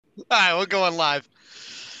All right, we're going live.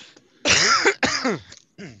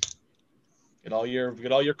 Get all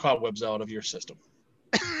your cobwebs out of your system.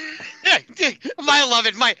 I love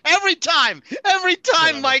it, Mike. Every time,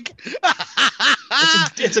 Whatever. Mike.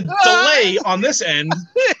 It's a delay on this end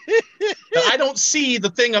that I don't see the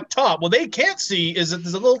thing up top. What they can't see is that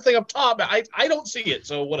there's a little thing up top. I don't see it.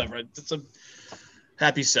 So whatever. It's a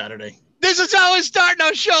happy Saturday. This is how we're starting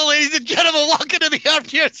our show, ladies and gentlemen. Welcome to the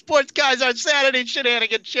Armchair Sports Guys, our Saturday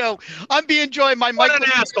shenanigans show. I'm being joined by Mike. What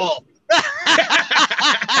an asshole.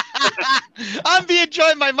 I'm being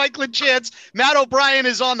joined by Mike Lachance. Matt O'Brien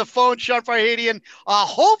is on the phone. Sean Farhadian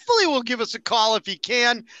hopefully will give us a call if he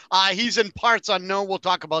can. He's in parts unknown. We'll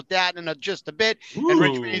talk about that in just a bit. Ooh. And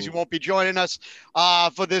Rich Breeze won't be joining us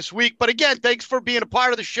for this week. But again, thanks for being a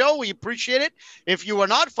part of the show. We appreciate it. If you are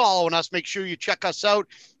not following us, make sure you check us out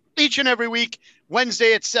each and every week.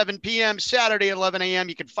 Wednesday at 7 p.m., Saturday at 11 a.m.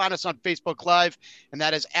 You can find us on Facebook Live, and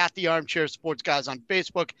that is at the Armchair Sports Guys on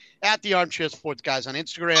Facebook, at the Armchair Sports Guys on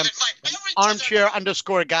Instagram,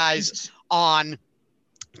 Armchair_Guys on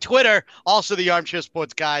Twitter, also the Armchair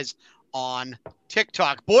Sports Guys on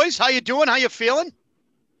TikTok. Boys, how you doing? How you feeling?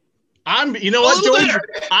 You know what, George?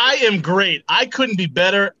 I am great. I couldn't be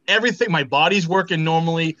better. Everything, my body's working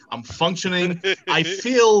normally. I'm functioning. I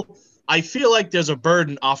feel like there's a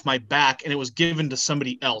burden off my back, and it was given to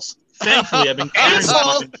somebody else. Thankfully, I've been carrying the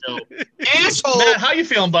fucking show. Asshole. Matt, how you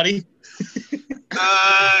feeling, buddy?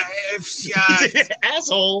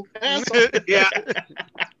 Asshole. Yeah.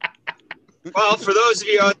 Well, for those of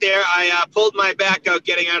you out there, I pulled my back out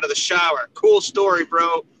getting out of the shower. Cool story,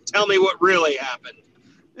 bro. Tell me what really happened.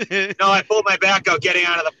 No, I pulled my back out getting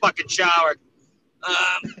out of the fucking shower.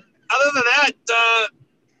 Other than that,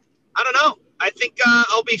 I don't know. I think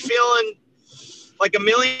I'll be feeling like $1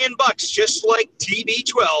 million, just like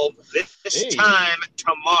TB12 this time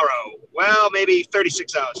tomorrow. Well, maybe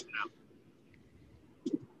 36 hours from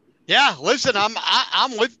now. Yeah, listen,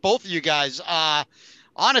 I'm with both of you guys.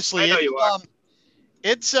 Honestly, I know you are.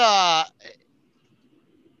 It's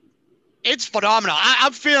phenomenal.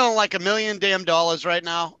 I'm feeling like $1 million right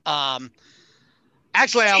now.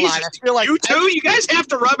 Actually, I lied. I feel like you too. You guys have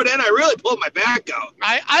to rub it in. I really pulled my back out.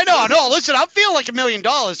 I know. No, listen, I'm feeling like $1 million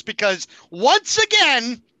because once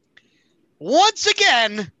again,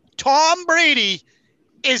 Tom Brady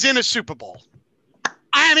is in a Super Bowl.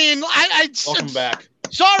 I mean, Welcome back.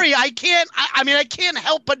 Sorry, I can't. I can't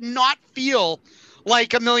help but not feel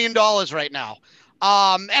like $1 million right now.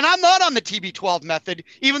 And I'm not on the TB12 method,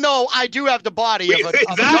 even though I do have the body of a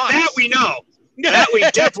that we know. That we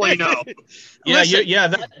definitely know. Yeah,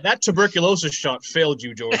 that tuberculosis shot failed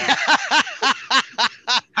you, George.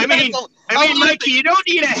 I mean, Mikey, you don't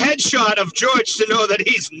need a headshot of George to know that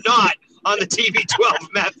he's not on the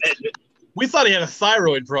TB12 method. We thought he had a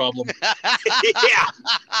thyroid problem. Yeah.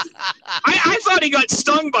 I thought he got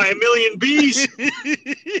stung by 1 million bees.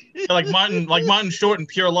 like Martin Short and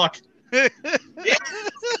Pure Luck. Yeah.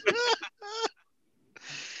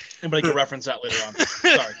 Anybody can reference that later on.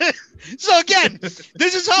 Sorry. So again,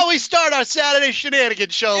 this is how we start our Saturday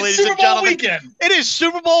shenanigans show, ladies and gentlemen. Weekend. It is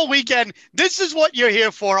Super Bowl weekend. This is what you're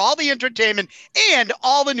here for, all the entertainment and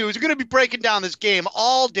all the news. We're going to be breaking down this game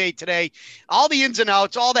all day today, all the ins and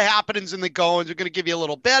outs, all the happenings and the goings. We're going to give you a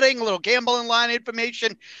little betting, a little gambling line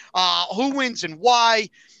information, who wins and why.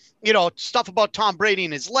 Stuff about Tom Brady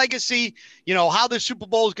and his legacy, how the Super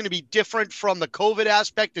Bowl is going to be different from the COVID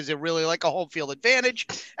aspect. Is it really like a home field advantage?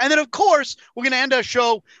 And then, of course, we're going to end our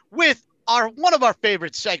show with one of our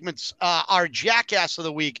favorite segments, our Jackass of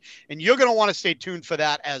the Week. And you're going to want to stay tuned for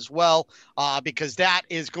that as well, because that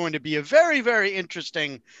is going to be a very, very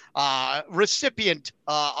interesting recipient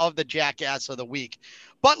of the Jackass of the Week.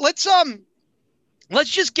 But let's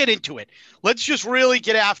just get into it. Let's just really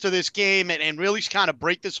get after this game and really kind of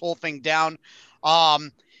break this whole thing down. I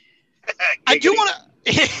do want to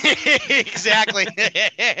exactly.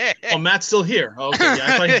 Oh, Matt's still here.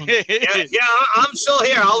 Okay, yeah, I'm still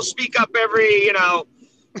here. I'll speak up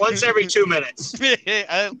once every 2 minutes.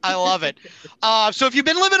 I love it. So if you've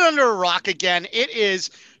been living under a rock again, it is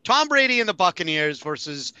Tom Brady and the Buccaneers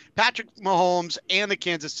versus Patrick Mahomes and the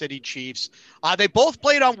Kansas City Chiefs. They both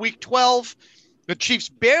played on week 12. The Chiefs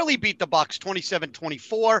barely beat the Bucs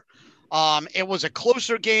 27-24. It was a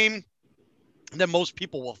closer game than most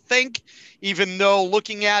people will think, even though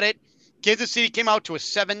looking at it, Kansas City came out to a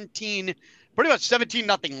 17-0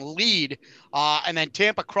 lead. And then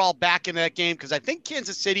Tampa crawled back into that game because I think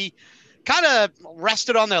Kansas City kind of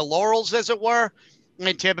rested on their laurels, as it were.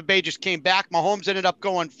 And Tampa Bay just came back. Mahomes ended up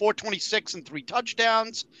going 426 and 3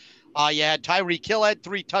 touchdowns. You had Tyreek Hill had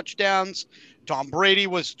 3 touchdowns. Tom Brady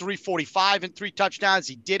was 345 and 3 touchdowns.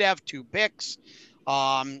 He did have 2 picks.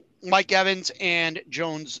 Mike Evans and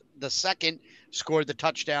Jones the second scored the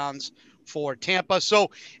touchdowns for Tampa.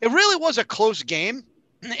 So it really was a close game.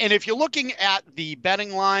 And if you're looking at the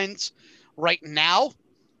betting lines right now,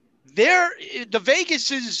 the Vegas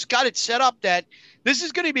has got it set up that this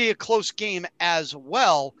is going to be a close game as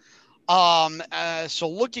well. So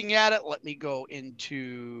looking at it, let me go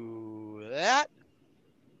into that.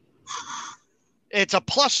 It's a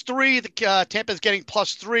 +3. Tampa's getting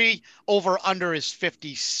 +3. Over under is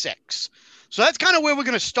 56. So that's kind of where we're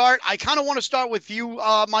going to start. I kind of want to start with you,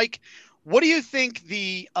 Mike. What do you think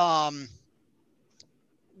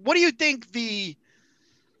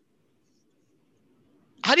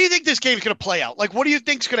how do you think this game's going to play out? Like, what do you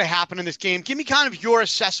think's going to happen in this game? Give me kind of your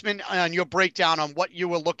assessment and your breakdown on what you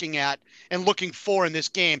were looking at and looking for in this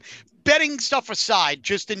game. Betting stuff aside,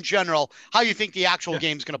 just in general, how you think the actual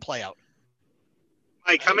game's going to play out.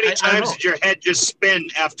 Mike, how many times did your head just spin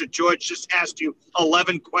after George just asked you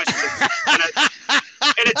 11 questions in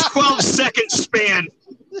a 12-second span?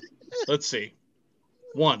 Let's see.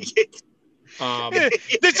 One. This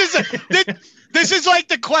is like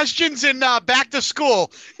the questions in Back to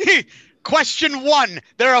School. Question 1.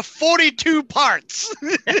 There are 42 parts.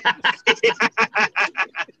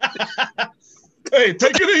 Hey,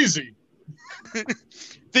 take it easy.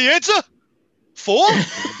 The answer? 4?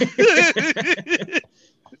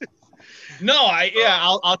 No,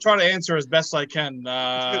 I'll try to answer as best I can.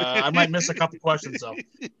 I might miss a couple questions though.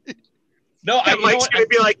 No, Mike's gonna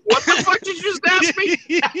be like, "What the fuck did you just ask me?"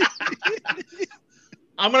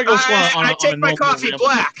 I'm gonna go slow. I take my coffee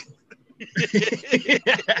black.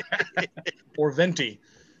 Or venti,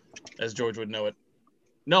 as George would know it.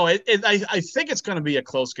 No, I think it's gonna be a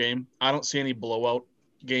close game. I don't see any blowout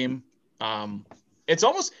game. It's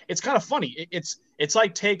kind of funny. It's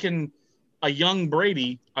like taking a young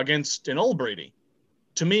Brady against an old Brady.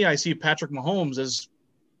 To me, I see Patrick Mahomes as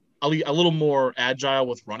a little more agile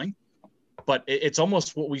with running, but it's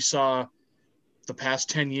almost what we saw the past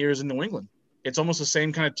 10 years in New England. It's almost the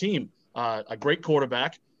same kind of team. A great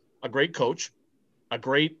quarterback, a great coach, a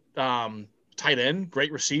great tight end,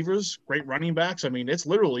 great receivers, great running backs. I mean, it's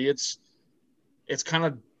kind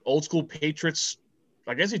of old school Patriots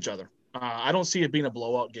against each other. I don't see it being a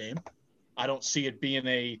blowout game. I don't see it being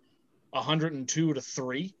a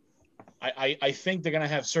 102-3. I think they're going to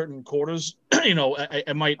have certain quarters.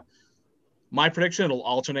 My prediction, it'll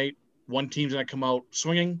alternate. One team's going to come out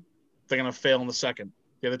swinging. They're going to fail in the second.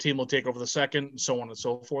 The other team will take over the second, and so on and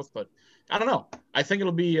so forth. But I don't know. I think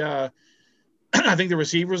it'll be I think the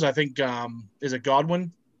receivers, is it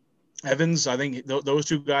Godwin, Evans? I think those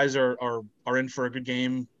two guys are in for a good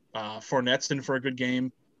game. Fournette's in for a good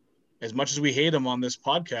game. As much as we hate him on this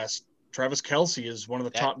podcast, Travis Kelce is one of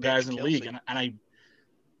the top guys in the league. And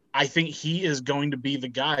I think he is going to be the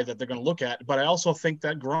guy that they're going to look at. But I also think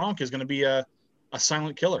that Gronk is going to be a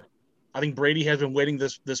silent killer. I think Brady has been waiting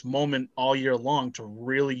this moment all year long to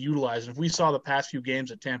really utilize. And if we saw the past few games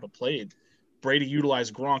that Tampa played, Brady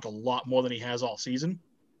utilized Gronk a lot more than he has all season.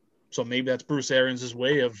 So maybe that's Bruce Arians'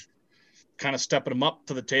 way of kind of stepping him up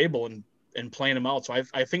to the table and playing him out. So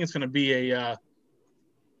I think it's going to be a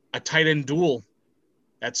tight end duel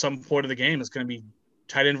at some point of the game. It's going to be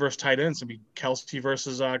tight end versus tight end. It's going to be Kelce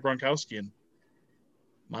versus Gronkowski. And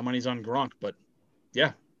my money's on Gronk. But,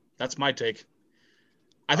 yeah, that's my take.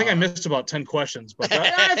 I think I missed about 10 questions, but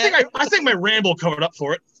I think my ramble covered up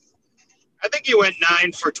for it. I think you went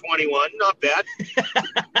 9 for 21. Not bad.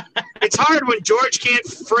 It's hard when George can't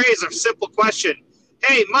phrase a simple question.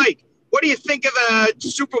 Hey, Mike, what do you think of the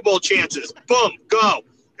Super Bowl chances? Boom, go.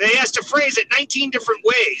 And he has to phrase it 19 different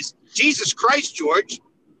ways. Jesus Christ, George.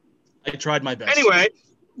 I tried my best. Anyway.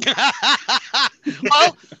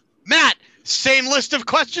 Well, Matt, same list of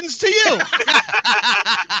questions to you.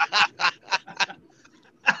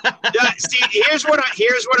 Yeah, see, here's what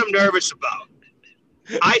I'm nervous about.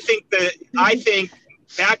 I think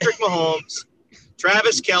Patrick Mahomes,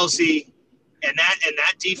 Travis Kelce, and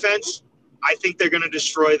that defense, I think they're going to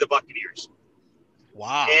destroy the Buccaneers.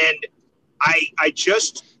 Wow. And I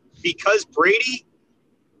just, because Brady,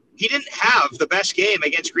 he didn't have the best game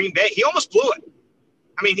against Green Bay. He almost blew it.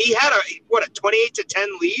 I mean, he had a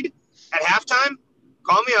 28-10 lead at halftime.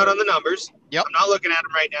 Call me out on the numbers. Yep. I'm not looking at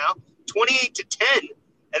him right now. 28-10.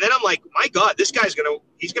 And then I'm like, my God, this guy's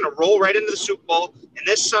he's gonna roll right into the Super Bowl, and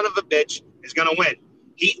this son of a bitch is gonna win.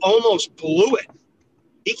 He almost blew it.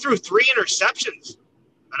 He threw 3 interceptions.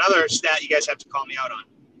 Another stat you guys have to call me out on.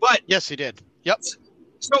 But yes, he did. Yep.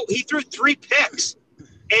 So he threw 3 picks,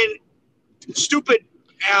 and stupid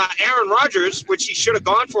Aaron Rodgers, which he should have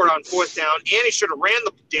gone for it on 4th down, and he should have ran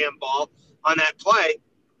the damn ball on that play,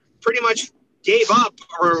 pretty much gave up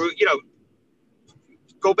or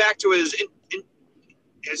go back to his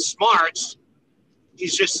smarts,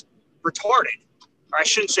 he's just retarded. Or I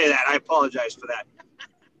shouldn't say that. I apologize for that.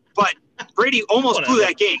 But Brady almost blew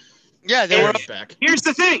that game. Yeah, they were back. Here's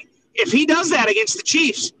the thing. If he does that against the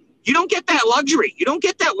Chiefs, you don't get that luxury. You don't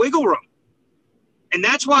get that wiggle room. And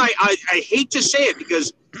that's why I hate to say it,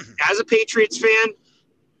 because as a Patriots fan,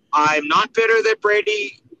 I'm not bitter that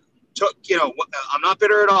Brady took, I'm not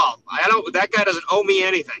bitter at all. That guy doesn't owe me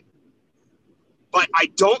anything. But I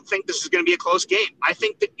don't think this is going to be a close game. I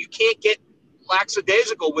think that you can't get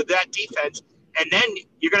lackadaisical with that defense. And then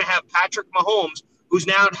you're going to have Patrick Mahomes, who's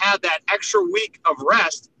now had that extra week of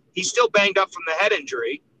rest. He's still banged up from the head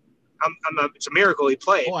injury. It's a miracle he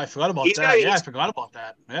played. Oh, I forgot about that. I forgot about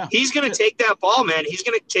that. Yeah. He's going to take that ball, man. He's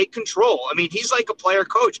going to take control. I mean, he's like a player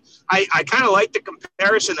coach. I kind of like the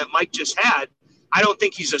comparison that Mike just had. I don't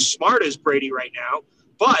think he's as smart as Brady right now,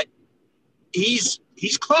 but he's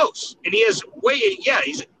close. And he has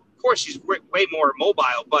he's way more mobile,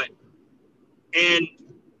 and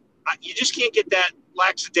you just can't get that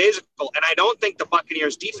lackadaisical. And I don't think the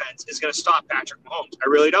Buccaneers defense is going to stop Patrick Mahomes. I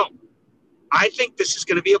really don't. I think this is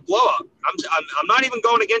going to be a blowout. I'm not even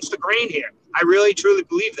going against the grain here. I really, truly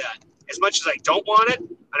believe that. As much as I don't want it, and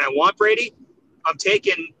I want Brady, I'm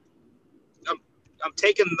taking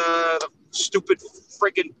the stupid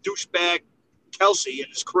freaking douchebag Kelsey and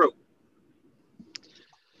his crew.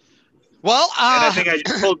 Well, and I think I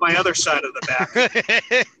just pulled my other side of the back.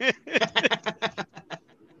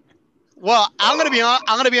 Well, I'm gonna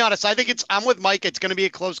be honest. I'm with Mike. It's gonna be a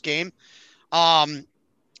close game.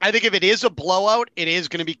 I think if it is a blowout, it is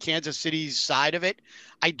going to be Kansas City's side of it.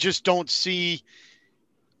 I just don't see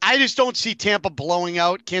Tampa blowing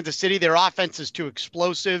out Kansas City. Their offense is too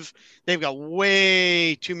explosive. They've got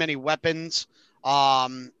way too many weapons.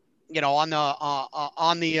 On the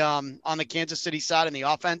Kansas City side in the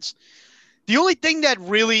offense. The only thing that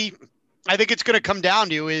really I think it's going to come down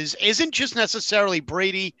to isn't just necessarily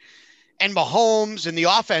Brady and Mahomes and the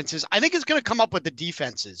offenses. I think it's going to come up with the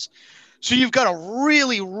defenses. So you've got a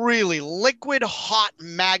really, really liquid, hot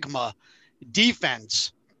magma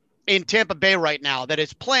defense in Tampa Bay right now that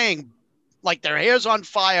is playing like their hair's on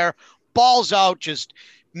fire, balls out, just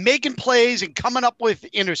making plays and coming up with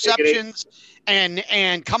interceptions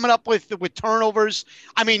and coming up with turnovers.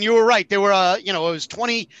 I mean, you were right. They were, it was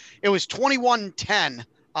 21-10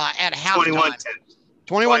 at halftime.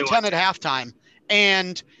 21-10 at halftime.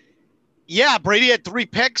 And yeah, Brady had 3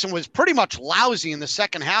 picks and was pretty much lousy in the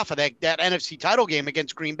second half of that NFC title game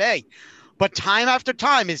against Green Bay. But time after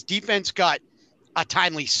time, his defense got a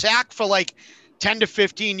timely sack for like 10 to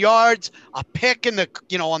 15 yards, a pick in the,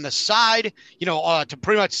 on the side, to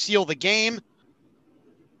pretty much seal the game.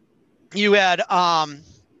 You had,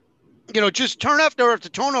 just turn after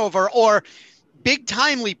turnover or big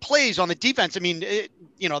timely plays on the defense. I mean,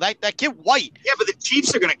 that kid White. Yeah, but the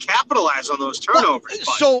Chiefs are going to capitalize on those turnovers.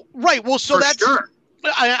 So that's sure.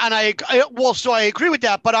 I agree with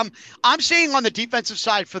that. But I'm saying on the defensive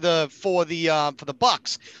side for the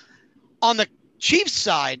Bucs, on the Chiefs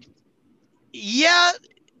side, yeah,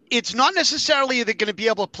 it's not necessarily they're going to be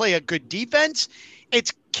able to play a good defense.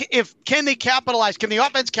 It's can they capitalize? Can the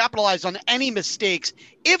offense capitalize on any mistakes,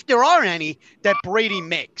 if there are any, that Brady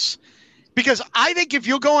makes? Because I think if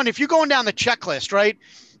you're going down the checklist, right,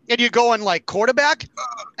 and you're going like quarterback,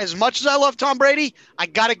 as much as I love Tom Brady, I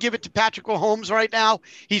got to give it to Patrick Mahomes right now.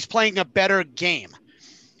 He's playing a better game.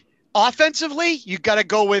 Offensively, you got to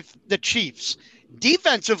go with the Chiefs.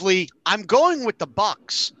 Defensively, I'm going with the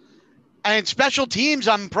Bucs. And special teams,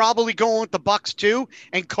 I'm probably going with the Bucs too.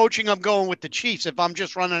 And coaching, I'm going with the Chiefs. If I'm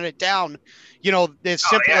just running it down, as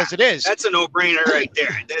simple as it is. That's a no-brainer right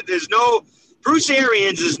there. There's no Bruce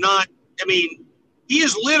Arians is not. I mean, he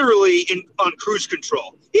is literally on cruise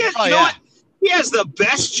control. He has, what? He has the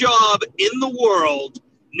best job in the world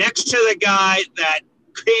next to the guy that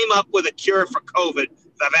came up with a cure for COVID,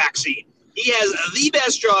 the vaccine. He has the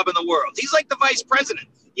best job in the world. He's like the vice president.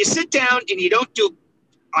 You sit down and you don't do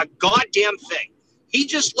a goddamn thing. He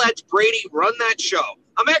just lets Brady run that show.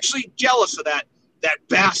 I'm actually jealous of that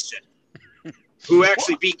bastard who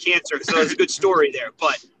actually beat cancer. So it's a good story there.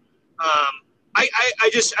 But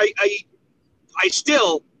I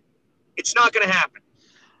still, it's not going to happen.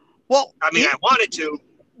 Well, I mean, I want it to.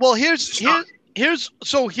 Well, here's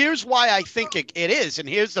why I think it is, and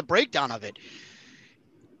here's the breakdown of it.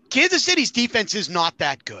 Kansas City's defense is not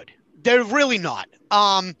that good. They're really not.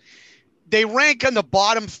 They rank in the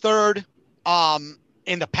bottom third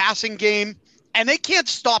in the passing game, and they can't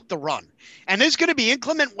stop the run. And there's going to be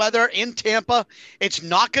inclement weather in Tampa. It's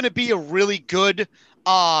not going to be a really good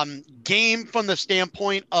game from the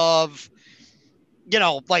standpoint of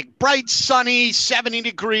like bright, sunny, 70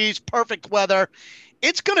 degrees, perfect weather.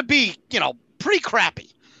 It's going to be, pretty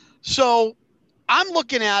crappy. So I'm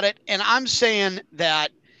looking at it and I'm saying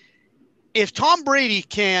that if Tom Brady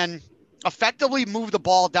can effectively move the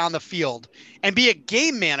ball down the field and be a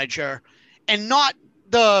game manager and not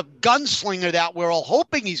the gunslinger that we're all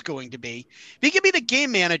hoping he's going to be, if he can be the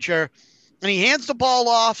game manager and he hands the ball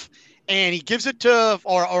off and he gives it to,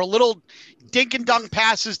 or little dink and dunk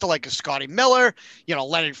passes to like a Scotty Miller,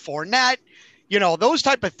 Leonard Fournette, those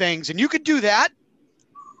type of things. And you could do that.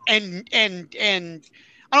 And I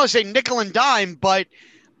don't want to say nickel and dime, but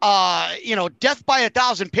death by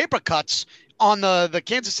 1,000 paper cuts on the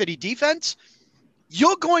Kansas City defense,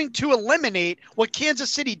 you're going to eliminate what Kansas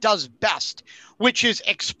City does best, which is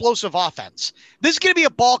explosive offense. This is going to be a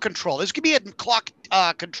ball control. This could be a clock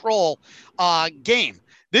control game.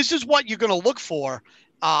 This is what you're going to look for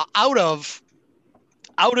out of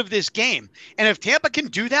this game. And if Tampa can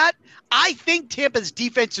do that, I think Tampa's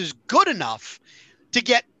defense is good enough to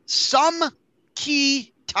get some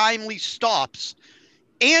key timely stops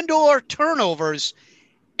and or turnovers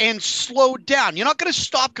and slow down. You're not going to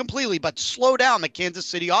stop completely, but slow down the Kansas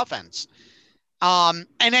City offense. And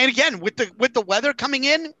then again, with the weather coming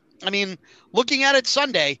in, I mean, looking at it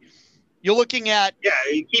Sunday, you're looking at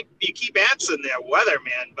you keep answering their weather,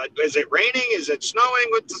 man. But is it raining? Is it snowing?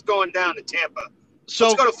 What's going down in Tampa? So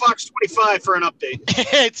let's go to Fox 25 for an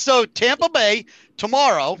update. So Tampa Bay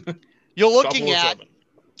tomorrow, you're looking at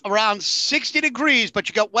around 60 degrees, but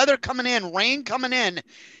you got weather coming in, rain coming in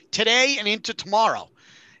today and into tomorrow.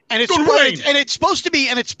 And it's supposed to be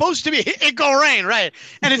it go rain, right?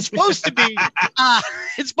 And it's supposed to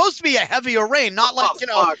be a heavier rain, not like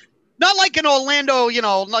not like an Orlando,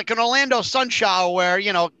 like an Orlando sun shower where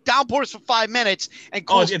downpours for 5 minutes and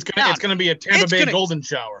cools it's gonna be a Tampa Bay golden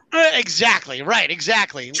shower. Exactly, right,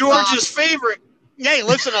 exactly. George's favorite. Hey,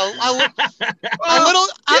 listen, a little.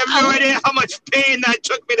 You have no idea how much pain that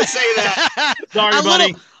took me to say that. Sorry,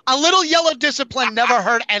 buddy. A little yellow discipline never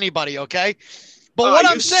hurt anybody, okay? But what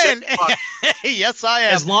I'm saying, yes, I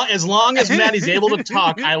am. As long as Maddie's able to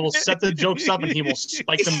talk, I will set the jokes up and he will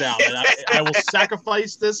spike them down. And I will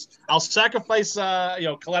sacrifice this. I'll sacrifice,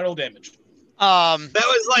 collateral damage. That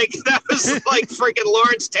was like freaking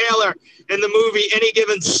Lawrence Taylor in the movie Any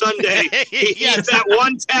Given Sunday. He needs that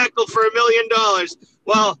one tackle for $1 million.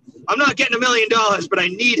 Well, I'm not getting $1 million, but I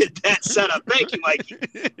needed that setup. Thank you, Mikey.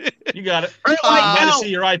 You got it. I'm glad to see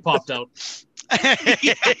your eye popped out.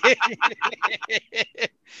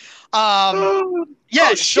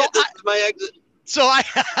 My exit. So I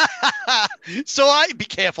be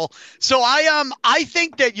careful. So I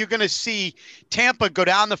think that you're going to see Tampa go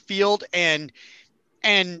down the field and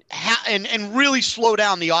really slow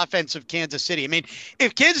down the offense of Kansas City. I mean,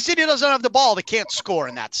 if Kansas City doesn't have the ball, they can't score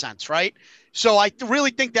in that sense, right? So I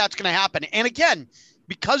really think that's going to happen. And again,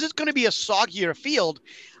 because it's going to be a soggier field,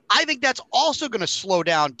 I think that's also going to slow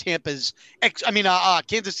down Kansas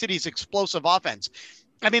City's explosive offense.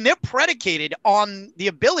 I mean, they're predicated on the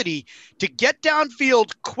ability to get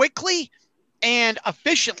downfield quickly and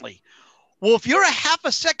efficiently. Well, if you're a half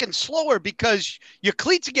a second slower because your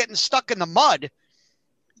cleats are getting stuck in the mud,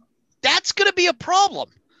 that's going to be a problem,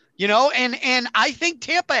 and I think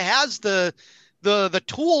Tampa has the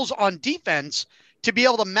tools on defense to be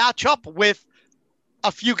able to match up with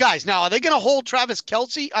a few guys. Now, are they going to hold Tyreek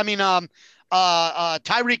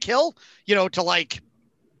Hill, to like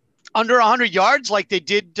under 100 yards like they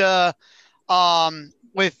did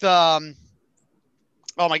with oh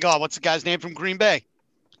my God, what's the guy's name from Green Bay?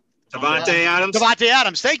 Davante Adams. Davante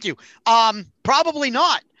Adams, thank you. Probably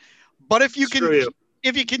not. But if you can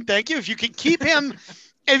keep him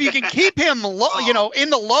low, in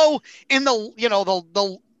the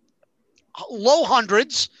low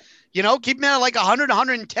hundreds, keep him at like 100,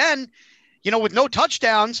 110, with no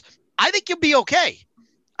touchdowns, I think you'll be okay.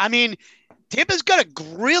 I mean, Tampa's got a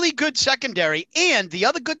really good secondary, and the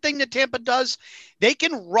other good thing that Tampa does, they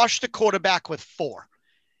can rush the quarterback with 4.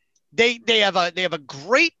 They have a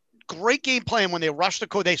great game plan when they rush the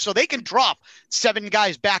quarterback, so they can drop 7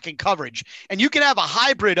 guys back in coverage, and you can have a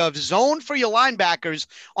hybrid of zone for your linebackers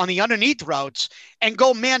on the underneath routes and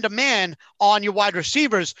go man to man on your wide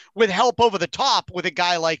receivers with help over the top with a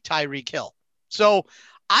guy like Tyreek Hill. So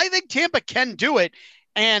I think Tampa can do it,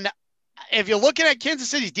 and if you're looking at Kansas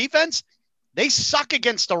City's defense, they suck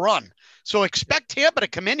against the run. So expect Tampa to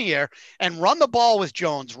come in here and run the ball with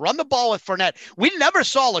Jones, run the ball with Fournette. We never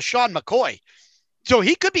saw LaShawn McCoy. So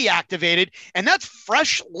he could be activated, and that's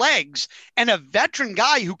fresh legs and a veteran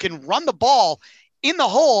guy who can run the ball in the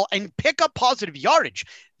hole and pick up positive yardage.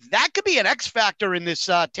 That could be an X factor in this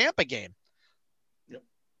Tampa game.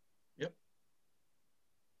 Yep.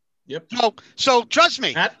 Yep. So trust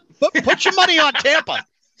me. Matt? Put your money on Tampa.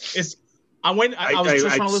 I was just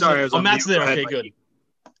trying to listen. Sorry, I was on Matt's mute. there. Go ahead, Okay, good. Mikey.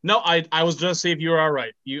 No, I was just see if you were all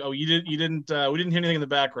right. We didn't hear anything in the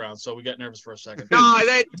background, so we got nervous for a second. No,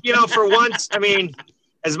 for once, I mean,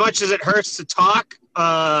 as much as it hurts to talk,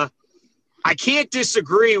 I can't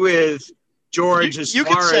disagree with George as You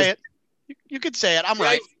far could say as it. You could say it. I'm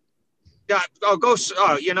right. Yeah.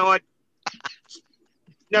 Oh, you know what?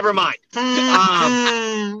 Never mind.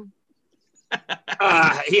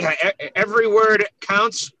 Every word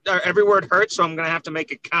counts. Every word hurts, so I'm going to have to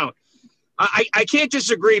make it count. I can't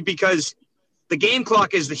disagree because the game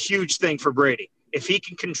clock is the huge thing for Brady. If he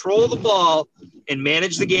can control the ball and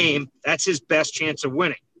manage the game, that's his best chance of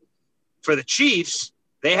winning. For the Chiefs,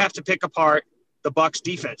 they have to pick apart the Bucs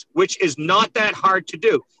defense, which is not that hard to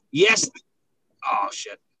do. Yes. Oh,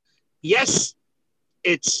 shit. Yes,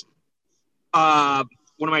 it's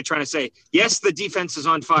what am I trying to say? Yes, the defense is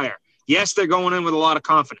on fire. Yes, they're going in with a lot of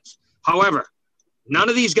confidence. However, none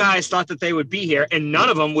of these guys thought that they would be here, and none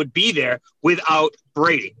of them would be there without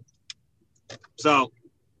Brady. So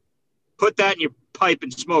put that in your pipe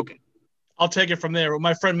and smoke it. I'll take it from there. What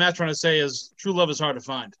my friend Matt's trying to say is true love is hard to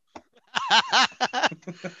find.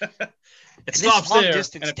 It stops there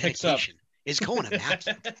and it picks up. Is going to Matt.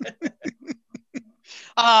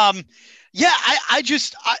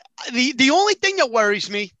 The only thing that worries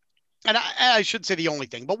me, and I should say the only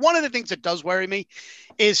thing, but one of the things that does worry me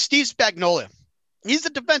is Steve Spagnuolo. He's the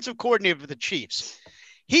defensive coordinator for the Chiefs.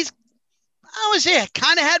 I would say,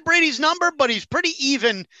 kind of had Brady's number, but he's pretty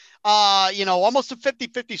even, almost a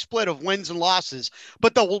 50-50 split of wins and losses.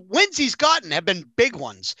 But the wins he's gotten have been big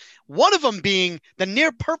ones. One of them being the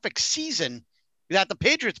near perfect season that the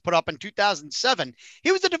Patriots put up in 2007.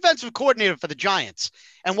 He was the defensive coordinator for the Giants.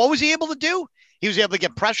 And what was he able to do? He was able to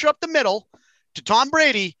get pressure up the middle to Tom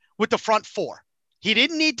Brady with the front four. He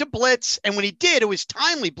didn't need to blitz. And when he did, it was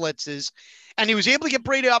timely blitzes. And he was able to get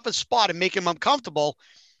Brady off his spot and make him uncomfortable.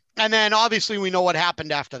 And then obviously we know what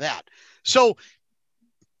happened after that. So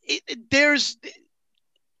there is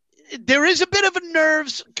a bit of a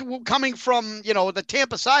nerves coming from, the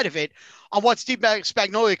Tampa side of it on what Steve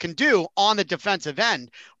Spagnuolo can do on the defensive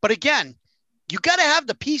end. But again, you got to have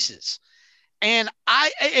the pieces. And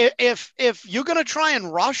if you're going to try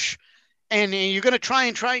and rush and you're going to try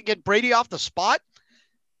and get Brady off the spot,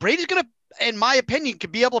 Brady's going to, in my opinion,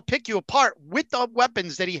 could be able to pick you apart with the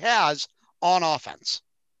weapons that he has on offense.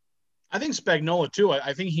 I think Spagnuolo too.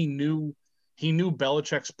 I think he knew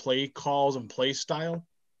Belichick's play calls and play style.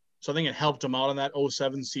 So I think it helped him out in that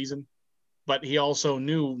 2007 season. But he also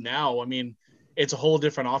knew now, I mean, it's a whole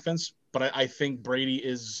different offense. But I think Brady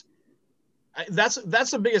is – that's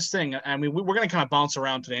the biggest thing. I mean, we're going to kind of bounce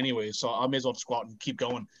around today anyway, so I may as well just go out and keep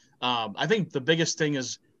going. I think the biggest thing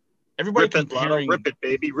is everybody comparing – Rip it,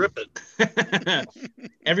 baby, rip it.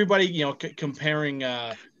 Everybody, comparing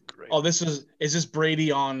is this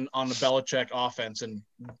Brady on the Belichick offense? And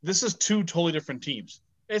this is two totally different teams.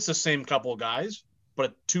 It's the same couple of guys,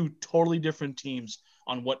 but two totally different teams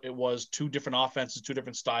on what it was, two different offenses, two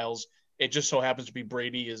different styles. It just so happens to be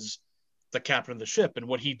Brady is the captain of the ship, and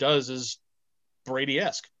what he does is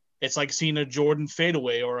Brady-esque. It's like seeing a Jordan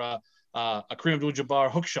fadeaway or a Kareem Abdul-Jabbar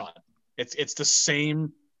hook shot. It's the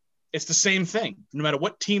same. It's the same thing. No matter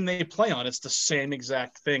what team they play on, it's the same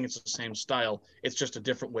exact thing. It's the same style. It's just a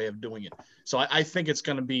different way of doing it. So I think it's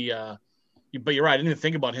going to be but you're right. I didn't even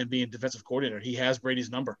think about him being defensive coordinator. He has Brady's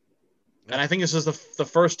number. Yeah. And I think this is the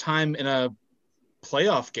first time in a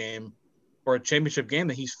playoff game or a championship game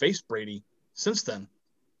that he's faced Brady since then.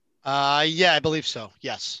 Yeah, I believe so.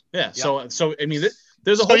 Yes. Yeah. Yep. So I mean,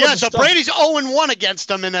 there's a whole bunch of stuff. Brady's 0-1 against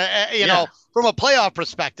them in from a playoff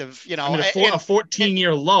perspective, I mean, a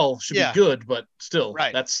 14-year lull should be good, but still,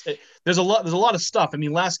 right. There's a lot of stuff. I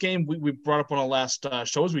mean, last game we brought up on our last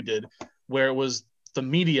shows we did where it was the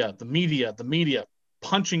media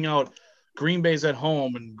punching out Green Bay's at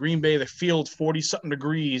home and Green Bay, the field's 40-something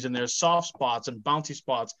degrees and there's soft spots and bouncy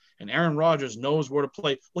spots and Aaron Rodgers knows where to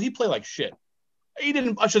play. Well, he played like shit. He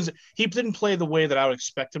didn't play the way that I would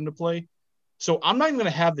expect him to play. So I'm not even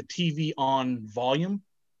going to have the TV on volume.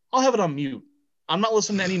 I'll have it on mute. I'm not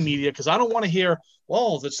listening to any media because I don't want to hear,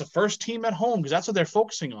 well, it's the first team at home because that's what they're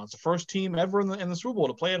focusing on. It's the first team ever in the Super Bowl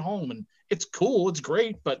to play at home. And it's cool. It's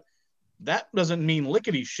great. But that doesn't mean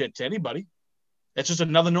lickety shit to anybody. It's just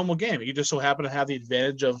another normal game. You just so happen to have the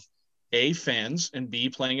advantage of A, fans, and B,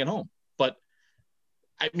 playing at home. But,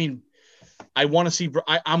 I mean, I want to see –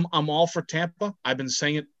 I'm all for Tampa. I've been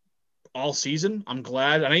saying it all season. I'm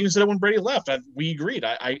glad. And I even said it when Brady left. We agreed.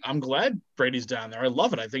 I'm glad Brady's down there. I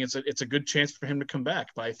love it. I think it's a good chance for him to come back.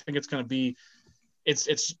 But I think it's going to be – this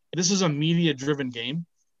is a media-driven game.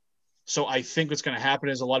 So I think what's going to happen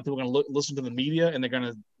is a lot of people are going to listen to the media and they're going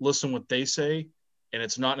to listen what they say, and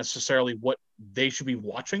it's not necessarily what they should be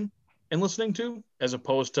watching and listening to, as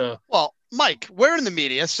opposed to. Well, Mike, we're in the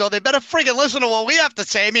media, so they better friggin' listen to what we have to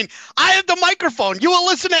say. I mean, I have the microphone. You will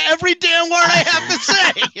listen to every damn word I have to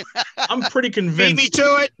say. I'm pretty Beat convinced. me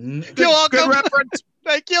to it. You're welcome. Good reference.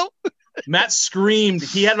 Thank you. Matt screamed.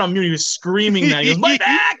 He had it on mute. He was screaming that. He goes, "My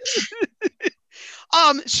back!"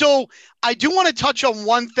 So I do want to touch on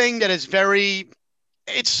one thing that is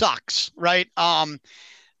it sucks, right? On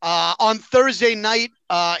Thursday night,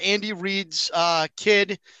 Andy Reid's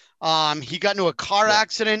kid, he got into a car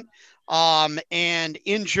accident and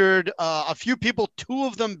injured a few people, two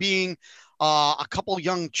of them being a couple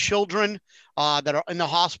young children that are in the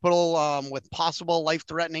hospital with possible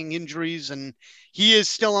life-threatening injuries, and he is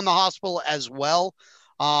still in the hospital as well.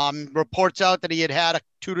 Reports out that he had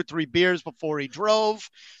 2 to 3 beers before he drove.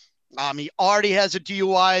 He already has a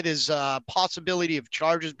DUI. There's a possibility of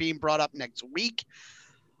charges being brought up next week.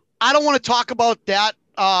 I don't want to talk about that.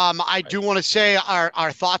 I do want to say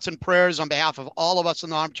our thoughts and prayers on behalf of all of us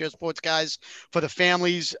in the Armchair Sports Guys for the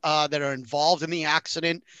families that are involved in the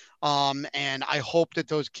accident. And I hope that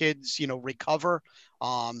those kids, recover,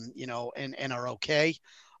 and are okay.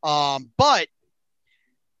 But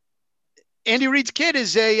Andy Reid's kid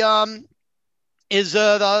is the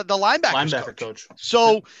linebacker coach.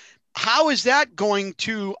 So how is that going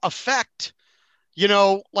to affect,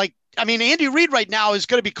 Andy Reid right now is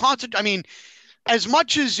going to be constant. I mean, as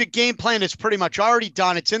much as the game plan is pretty much already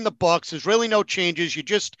done, it's in the books. There's really no changes.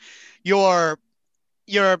 You're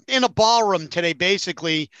in a ballroom today,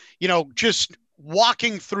 basically, just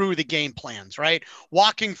walking through the game plans, right?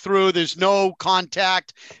 Walking through, there's no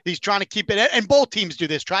contact. He's trying to keep it, and both teams do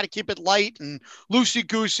this, try to keep it light and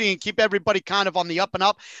loosey-goosey and keep everybody kind of on the up and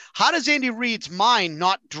up. How does Andy Reid's mind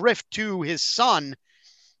not drift to his son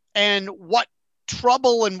and what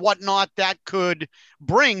trouble and whatnot that could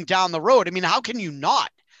bring down the road? I mean, how can you not?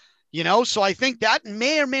 So I think that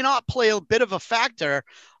may or may not play a bit of a factor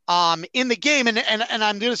in the game. And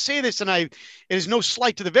I'm going to say this, and it is no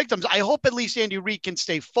slight to the victims. I hope at least Andy Reid can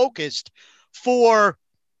stay focused and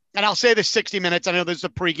I'll say this 60 minutes. I know there's the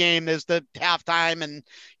pregame, there's the halftime, and,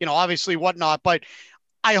 obviously whatnot, but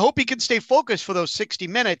I hope he can stay focused for those 60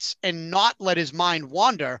 minutes and not let his mind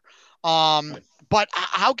wander. But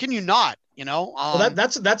how can you not, well,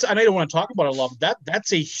 that's, I know you don't want to talk about it a lot, but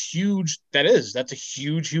that's a huge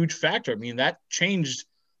factor. I mean, that changed.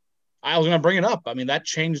 I was going to bring it up. I mean, that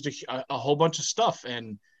changed a whole bunch of stuff.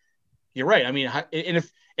 And you're right. I mean, and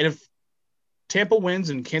if Tampa wins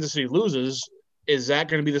and Kansas City loses, is that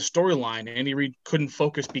going to be the storyline? Andy Reid couldn't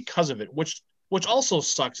focus because of it, which also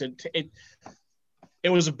sucks. It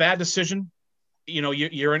was a bad decision.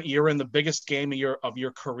 You're in the biggest game of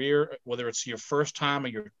your career, whether it's your first time or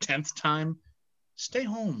your 10th time. Stay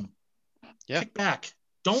home. Yeah. Kick back.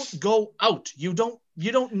 Don't go out. You don't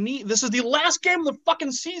need. This is the last game of the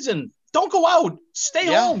fucking season. Don't go out. Stay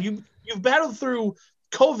home. You've battled through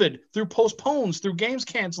COVID, through postpones, through games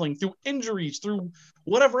canceling, through injuries, through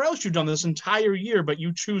whatever else you've done this entire year, but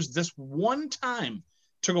you choose this one time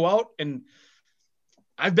to go out. And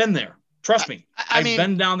I've been there. Trust me. I've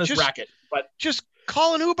been down this racket. But just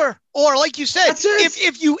call an Uber, or like you said,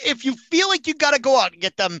 if you feel like you got to go out and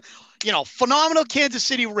get them, phenomenal Kansas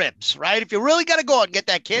City ribs, right? If you really got to go out and get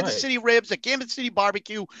that Kansas City ribs, the Kansas City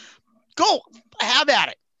barbecue, go have at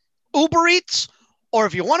it. Uber Eats, or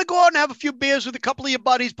if you want to go out and have a few beers with a couple of your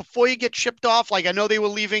buddies before you get shipped off, like I know they were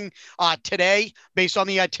leaving today based on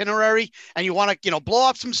the itinerary, and you want to, blow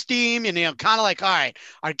off some steam and, kind of like, all right,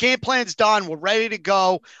 our game plan's done. We're ready to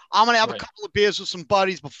go. I'm going to have a couple of beers with some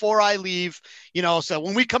buddies before I leave, so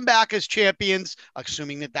when we come back as champions,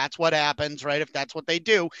 assuming that that's what happens, right? If that's what they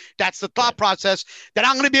do, that's the thought process, that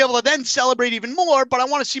I'm going to be able to then celebrate even more, but I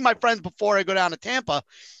want to see my friends before I go down to Tampa,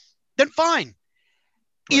 then fine.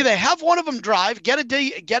 Either have one of them drive, get a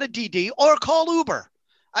DD, or call Uber.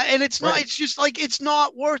 And it's not, it's just like, it's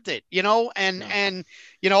not worth it, and,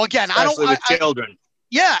 again, especially with children.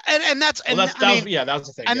 Yeah. And that's, and that was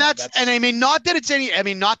the thing. And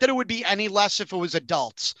not that it would be any less if it was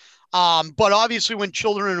adults. But obviously when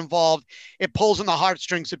children are involved, it pulls on the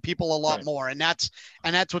heartstrings of people a lot more. And that's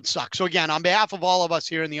what sucks. So again, on behalf of all of us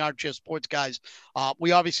here in the Armchair Sports Guys,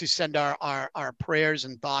 we obviously send our prayers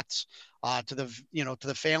and thoughts to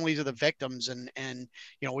the families of the victims, and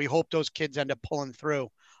we hope those kids end up pulling through.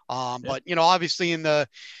 But obviously in the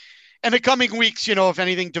coming weeks, if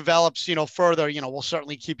anything develops, further, we'll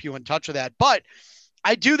certainly keep you in touch with that. But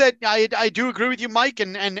I do agree with you, Mike,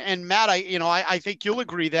 and Matt. I think you'll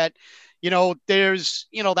agree that there's,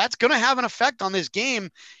 that's going to have an effect on this game,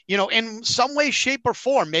 in some way, shape, or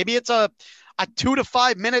form. Maybe it's a 2 to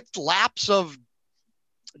 5 minute lapse of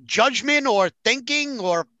judgment or thinking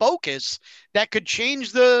or focus that could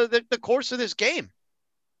change the course of this game.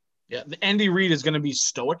 Yeah, Andy Reid is going to be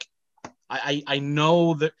stoic. I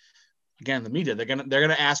know that, again, the media, they're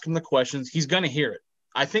gonna ask him the questions. He's going to hear it.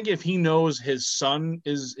 I think if he knows his son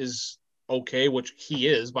is okay, which he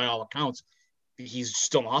is by all accounts, he's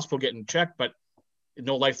still in the hospital getting checked, but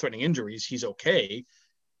no life-threatening injuries. He's okay.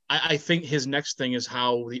 I think his next thing is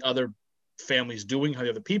how the other family's doing, how the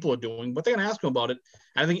other people are doing, but they're going to ask him about it.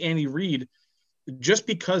 I think Andy Reid, just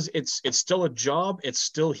because it's still a job,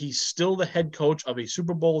 he's still the head coach of a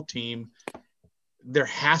Super Bowl team. There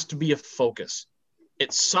has to be a focus.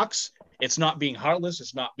 It sucks. It's not being heartless.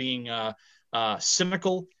 It's not being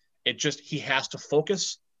cynical. He has to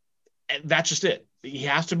focus. That's just it. He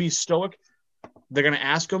has to be stoic. They're going to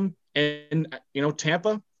ask him, and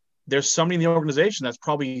Tampa, there's somebody in the organization that's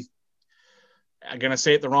probably, I'm going to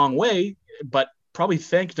say it the wrong way, but probably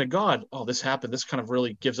thanking to God, oh, this happened. This kind of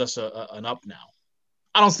really gives us an up now.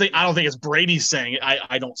 I don't think it's Brady saying it.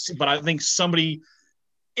 I don't see, but I think somebody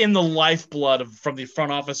in the lifeblood from the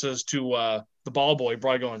front offices to the ball boy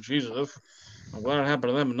probably going, Jesus, I'm glad it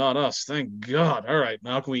happened to them and not us. Thank God. All right,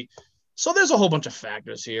 now can we? So there's a whole bunch of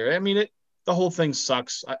factors here. I mean, the whole thing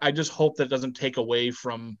sucks. I just hope that it doesn't take away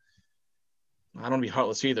from. I don't want to be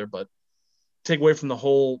heartless either, but take away from the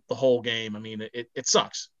whole game. I mean, it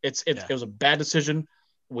sucks. It was a bad decision.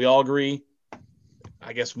 We all agree.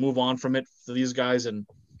 I guess move on from it for these guys and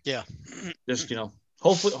just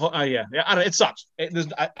hopefully it sucks.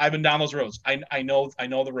 I've been down those roads. I know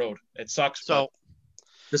the road. It sucks. So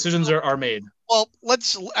decisions are made. Well,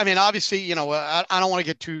 obviously, I don't want to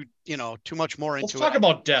get too much more into it. Let's talk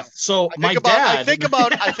about death. So I think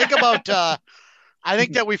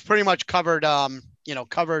that we've pretty much covered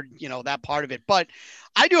that part of it. But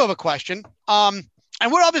I do have a question.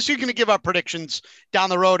 And we're obviously going to give our predictions down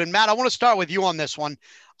the road. And Matt, I want to start with you on this one.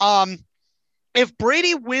 If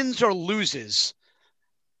Brady wins or loses,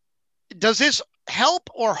 does this help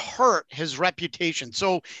or hurt his reputation?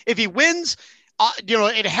 So if he wins,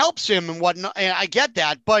 it helps him and whatnot. And I get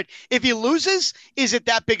that. But if he loses, is it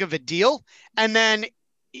that big of a deal? And then,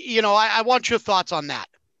 I want your thoughts on that.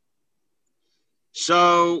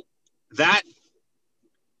 So that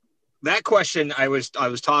question, I was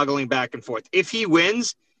toggling back and forth. If he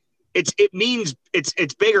wins, it means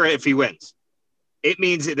it's bigger. If he wins, it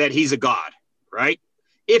means that he's a god, right?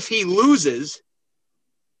 If he loses,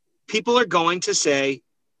 people are going to say,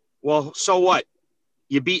 well, so what?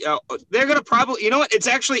 You beat, they're going to probably, it's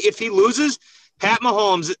actually, if he loses, Pat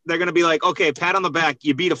Mahomes, they're going to be like, okay, pat on the back.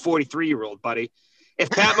 You beat a 43-year-old, buddy. If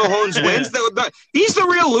Pat Mahomes wins, he's the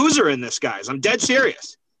real loser in this, guys. I'm dead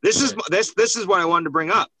serious. This is what I wanted to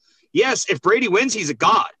bring up. Yes, if Brady wins, he's a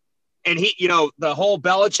god. And he, the whole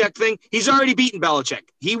Belichick thing, he's already beaten Belichick.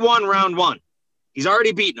 He won round one. He's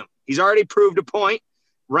already beaten him. He's already proved a point.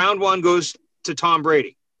 Round one goes to Tom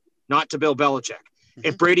Brady, not to Bill Belichick. Mm-hmm.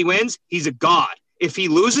 If Brady wins, he's a god. If he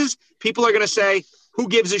loses, people are going to say, who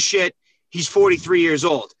gives a shit? He's 43 years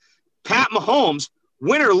old. Pat Mahomes,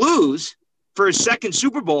 win or lose for his second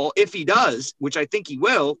Super Bowl, if he does, which I think he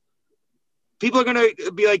will, people are going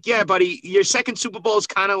to be like, yeah, buddy, your second Super Bowl is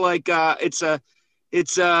kind of like it's going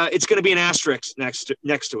to be an asterisk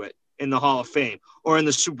next to it in the Hall of Fame or in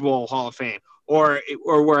the Super Bowl Hall of Fame or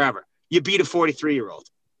wherever. You beat a 43-year-old.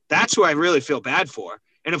 That's who I really feel bad for.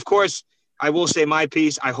 And of course, I will say my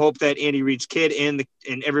piece. I hope that Andy Reid's kid and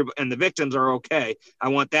the victims are okay. I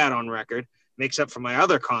want that on record. Makes up for my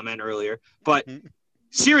other comment earlier. But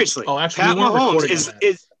seriously, Pat Mahomes is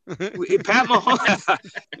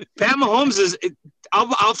Pat Mahomes is.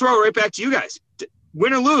 I'll throw it right back to you guys.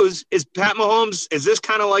 Win or lose, is Pat Mahomes? Is this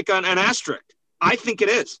kind of like an asterisk? I think it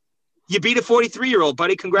is. You beat a 43-year-old,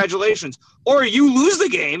 buddy. Congratulations. Or you lose the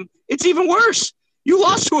game. It's even worse. You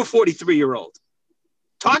lost to a 43-year-old.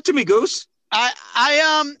 Talk to me, Goose. I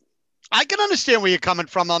can understand where you're coming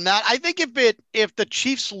from on that. I think if the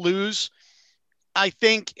Chiefs lose, I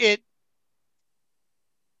think it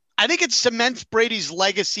cements Brady's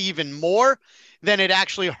legacy even more than it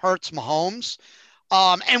actually hurts Mahomes.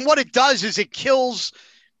 And what it does is it kills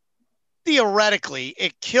the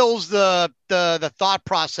thought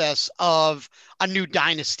process of a new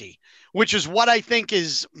dynasty, which is what I think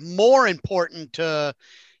is more important to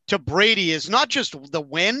Brady, is not just the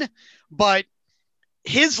win, but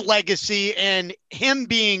his legacy and him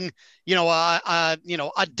being, a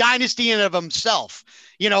dynasty in and of himself.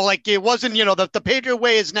 Like it wasn't, the Patriot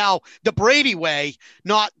way is now the Brady way,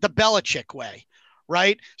 not the Belichick way.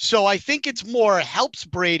 right? So I think it's more helps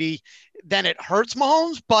Brady than it hurts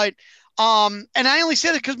Mahomes. But and I only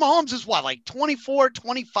say that because Mahomes is what, like 24,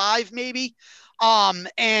 25 maybe.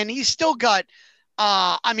 And he's still got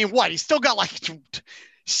I mean, what? He's still got like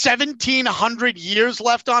 1,700 years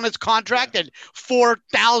left on his contract and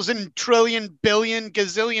 4,000 trillion billion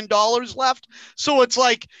gazillion dollars left. So it's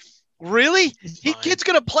like, really? Kid's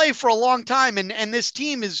going to play for a long time, and this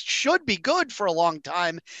team should be good for a long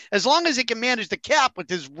time as long as he can manage the cap with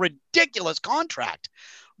his ridiculous contract.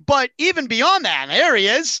 But even beyond that, there he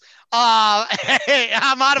is. Hey,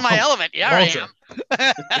 I'm out of my element. Yeah, I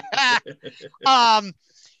am.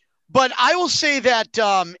 But I will say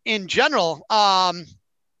that in general, I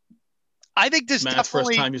think this Matt's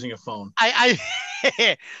definitely first time using a phone. I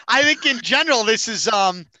think in general this is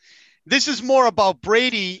more about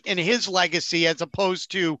Brady and his legacy as opposed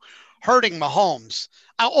to hurting Mahomes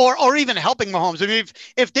or even helping Mahomes. I mean,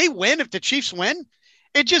 if they win, if the Chiefs win,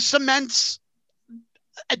 it just cements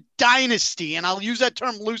a dynasty, and I'll use that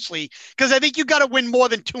term loosely because I think you got to win more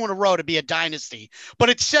than 2 in a row to be a dynasty, but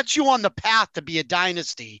it sets you on the path to be a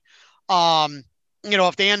dynasty.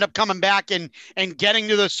 If they end up coming back and getting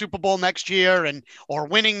to the Super Bowl next year or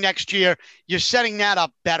winning next year, you're setting that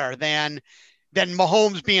up better than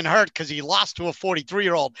Mahomes being hurt because he lost to a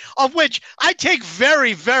 43-year-old, of which I take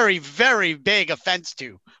very, very, very big offense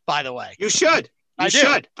to, by the way. You should. I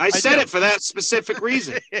said it for that specific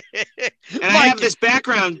reason. And I have this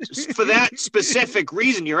background for that specific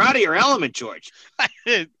reason. You're out of your element, George.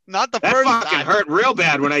 Not the that first fucking time. hurt real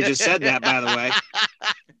bad when I just said that, by the way.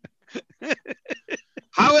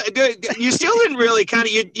 How you still didn't really kind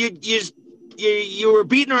of you were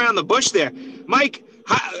beating around the bush there, Mike.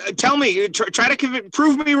 Tell me, try to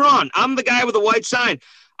prove me wrong. I'm the guy with the white sign.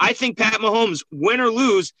 I think Pat Mahomes, win or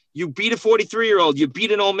lose, you beat a 43-year-old, you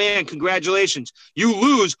beat an old man. Congratulations. You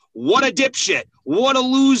lose, what a dipshit, what a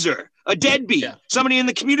loser, a deadbeat. Yeah. Somebody in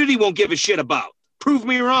the community won't give a shit about. Prove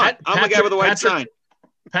me wrong. I'm the guy with the white sign.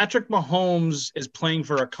 Patrick Mahomes is playing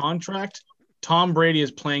for a contract. Tom Brady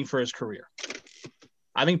is playing for his career.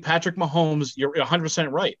 I think Patrick Mahomes, you're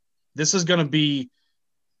 100% right. This is going to be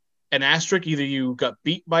an asterisk. Either you got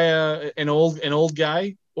beat by an old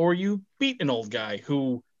guy, or you beat an old guy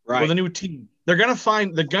who with a new team. They're gonna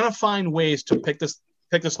find ways to pick this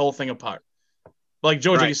whole thing apart. Like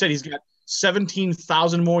George, like you said, he's got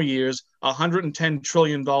 17,000 more years, $110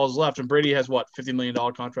 trillion left, and Brady has what, $50 million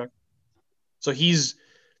contract. So he's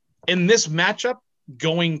in this matchup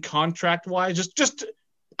going contract wise. Just,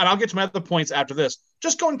 and I'll get to my other points after this.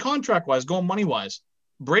 Just going contract wise, going money wise.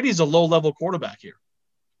 Brady's a low level quarterback here.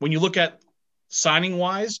 When you look at signing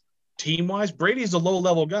wise, team wise, Brady's a low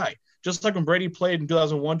level guy. Just like when Brady played in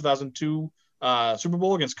 2001, 2002 Super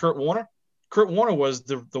Bowl against Kurt Warner. Kurt Warner was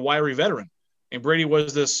the wiry veteran, and Brady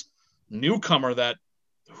was this newcomer that,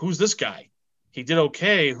 who's this guy? He did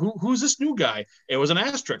okay. Who's this new guy? It was an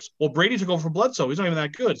asterisk. Well, Brady took over for Bledsoe. He's not even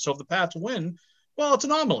that good. So if the Pats win, well, it's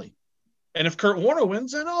an anomaly. And if Kurt Warner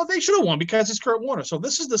wins, then they should have won because it's Kurt Warner. So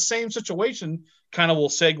this is the same situation. Kind of will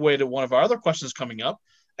segue to one of our other questions coming up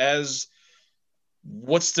as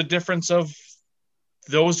what's the difference of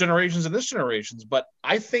those generations and this generations. But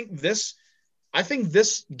I think this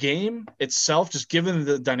game itself, just given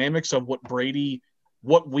the dynamics of what we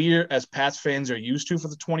as Pats fans are used to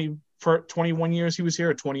for 21 years he was here,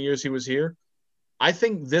 or 20 years he was here, I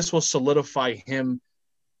think this will solidify him.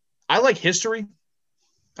 I like history.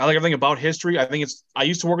 I like everything about history. I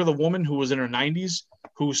used to work with a woman who was in her 90s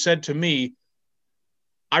who said to me,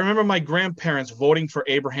 I remember my grandparents voting for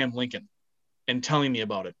Abraham Lincoln and telling me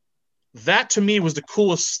about it. That to me was the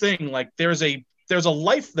coolest thing. Like there's a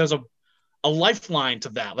lifeline to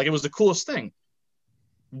that. Like it was the coolest thing.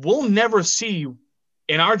 We'll never see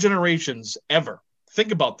in our generations ever.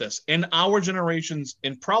 Think about this. In our generations,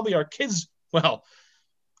 and probably our kids, well,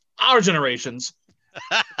 our generations,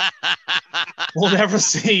 we'll never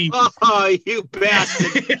see. Oh, you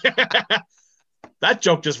bastard. That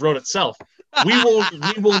joke just wrote itself. We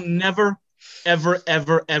will never, ever,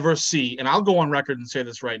 ever, ever see, and I'll go on record and say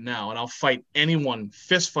this right now, and I'll fight anyone,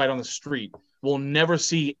 fist fight on the street. We'll never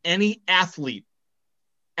see any athlete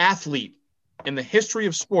in the history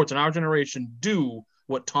of sports in our generation do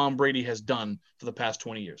what Tom Brady has done for the past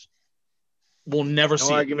 20 years. We'll never see.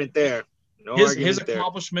 No argument there. His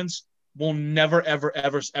accomplishments we'll never, ever,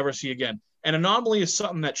 ever, ever see again. An anomaly is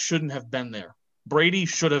something that shouldn't have been there. Brady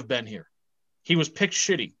should have been here. He was picked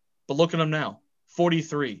shitty, but look at him now,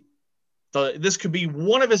 43. This could be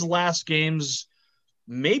one of his last games,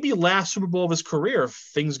 maybe last Super Bowl of his career if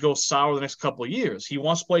things go sour the next couple of years. He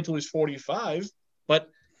wants to play till he's 45, but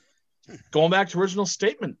going back to original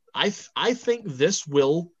statement, I think this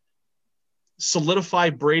will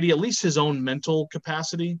solidify Brady, at least his own mental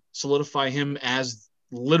capacity, solidify him as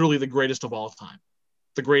literally the greatest of all time,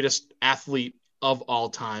 the greatest athlete of all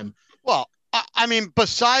time. Well, I mean,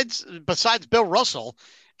 besides Bill Russell,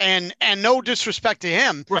 and no disrespect to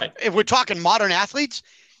him, right? If we're talking modern athletes,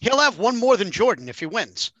 he'll have one more than Jordan if he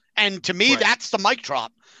wins. And to me, that's the mic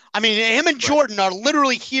drop. I mean, him and Jordan are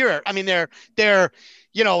literally here. I mean, they're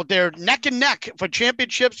neck and neck for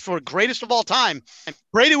championships for greatest of all time. And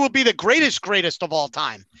Brady will be the greatest of all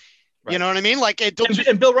time. Right. You know what I mean? Like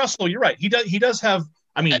and Bill Russell, you're right. He does have.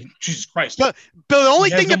 I mean, Jesus Christ. But the only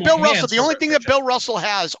thing that Bill Russell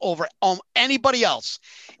has over anybody else,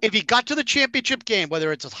 if he got to the championship game,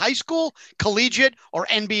 whether it's a high school, collegiate, or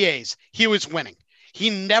NBAs, he was winning. He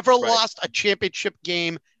never lost a championship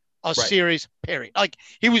game, series, period. Like,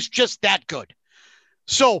 he was just that good.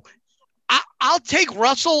 So I'll take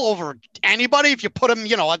Russell over anybody if you put him,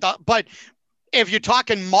 but if you're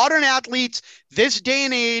talking modern athletes, this day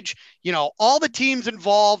and age, all the teams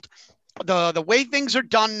involved, the way things are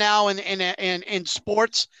done now in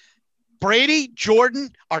sports, Brady,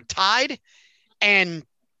 Jordan are tied, and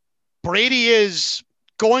Brady is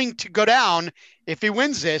going to go down, if he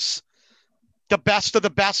wins this, the best of the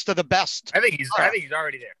best of the best. I think he's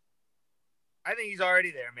already there. I think he's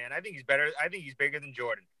already there, man. I think he's better. I think he's bigger than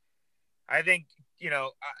Jordan. I think,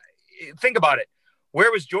 think about it. Where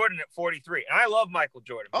was Jordan at 43? And I love Michael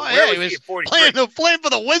Jordan. Oh, yeah, he was playing for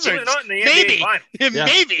the Wizards. Maybe.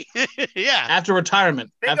 Maybe. Yeah. After retirement.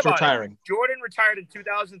 Retiring. Jordan retired in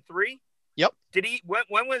 2003. Yep. Did he?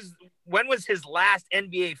 When was his last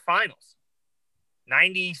NBA Finals?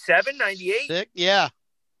 97, 98? Yeah.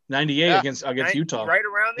 98 against Utah. Right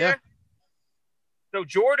around there. Yeah. So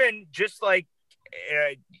Jordan, just like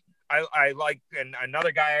I like, and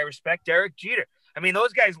another guy I respect, Derek Jeter. I mean,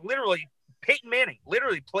 those guys literally, Peyton Manning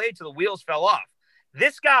literally played till the wheels fell off.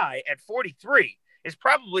 This guy at 43 is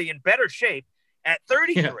probably in better shape at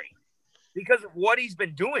 33 because of what he's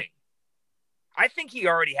been doing. I think he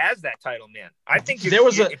already has that title, man. I think if you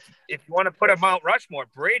want to put a Mount Rushmore,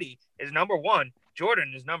 Brady is number one,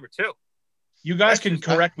 Jordan is number two. You guys can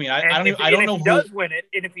correct me. I don't know who does win it,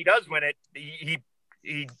 and if he does win it, he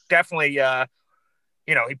definitely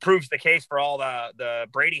he proves the case for all the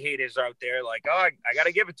Brady haters out there. Like, oh, I got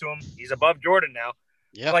to give it to him. He's above Jordan now.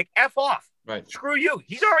 Yeah. Like, F off. Right. Screw you.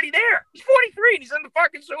 He's already there. He's 43 and he's in the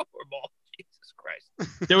fucking Super Bowl. Jesus Christ.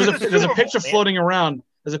 There's a picture floating around.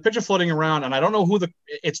 There's a picture floating around, and I don't know who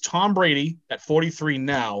it's Tom Brady at 43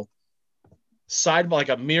 now. Side by like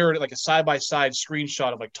a mirror, like a side-by-side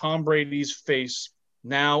screenshot of like Tom Brady's face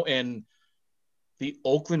now and the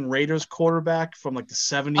Oakland Raiders quarterback from like the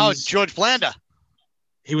 70s. Oh, George Blanda.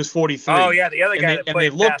 He was 43. Oh yeah, the other guy that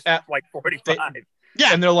played looked at like 45.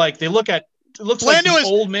 And they're like, they look at it looks Blanda like the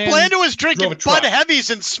old man. Blanda was drinking Bud Heavies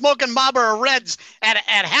and smoking Marlboro Reds at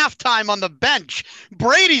halftime on the bench.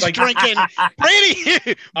 Brady's drinking Brady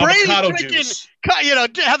drinking juice.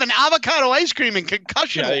 Having avocado ice cream and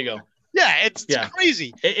concussion. Yeah, there you go. Yeah, it's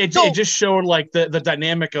crazy. It just showed like the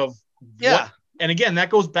dynamic of what, and again that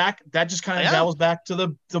goes back. That just kind of goes back to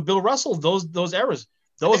the Bill Russell those eras.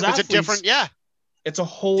 Those athletes, a different It's a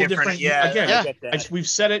whole different. We've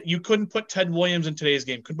said it. You couldn't put Ted Williams in today's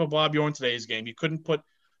game. Couldn't put Bobby Orr in today's game. You couldn't put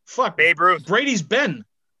Babe Ruth. Brady's been.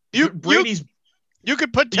 You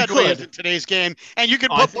could put Ted Williams in today's game, and you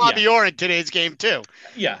could put Bobby Orr in today's game too.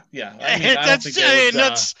 Yeah. I mean, I'll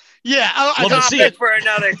stop it for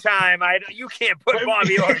another time. You can't put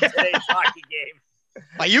Bobby Orr in today's hockey game.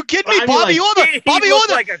 Are you kidding me? Bobby Orr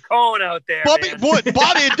looks like a cone out there. Bobby, no.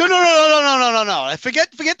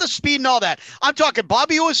 Forget the speed and all that. I'm talking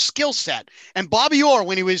Bobby Orr's skill set, and Bobby Orr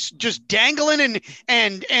when he was just dangling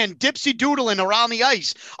and dipsy doodling around the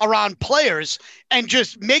ice around players and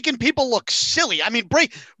just making people look silly. I mean,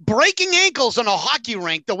 breaking ankles on a hockey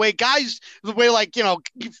rink the way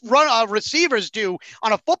receivers do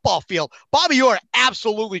on a football field. Bobby Orr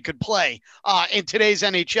absolutely could play in today's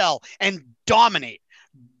NHL and dominate.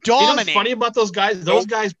 You know what's funny about those guys? Those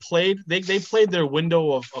guys played. They played their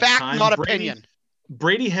window of fact, time. Not opinion.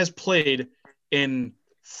 Brady has played in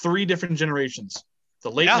 3 different generations: the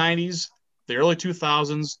late '90s, the early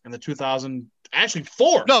 2000s, and the 2000. Actually,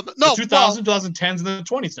 4. No, the 2000s, 2010s, and the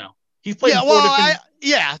 20s. Now he's played in 4 different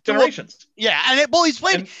generations.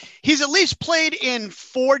 He's at least played in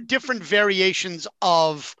 4 different variations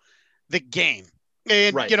of the game.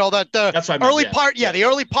 And Right. you know that the That's what I meant, early yeah. part, Yeah. the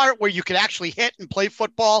early part where you could actually hit and play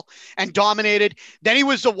football and dominated. Then he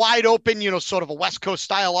was the wide open, sort of a West Coast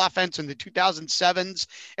style offense in the 2007s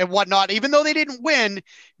and whatnot. Even though they didn't win,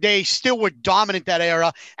 they still were dominant that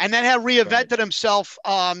era. And then had reinvented himself,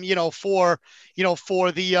 for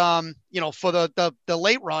the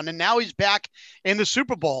late run. And now he's back in the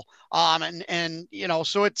Super Bowl.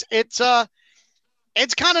 So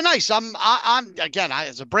it's kind of nice. I'm again,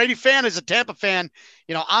 as a Brady fan, as a Tampa fan,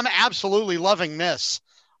 I'm absolutely loving this.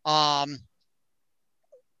 And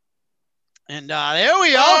there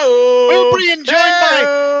we go. Oh, We're being joined by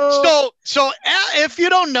hey-o. if you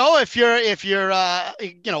don't know, if you're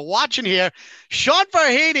watching here, Sean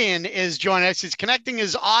Farhadian is joining us. He's connecting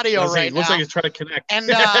his audio right Looks now. like he's trying to connect. And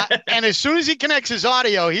as soon as he connects his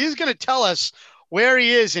audio, he's going to tell us where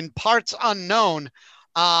he is in parts unknown.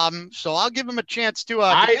 So I'll give him a chance to.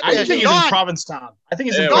 I think he's in Sean. Provincetown. I think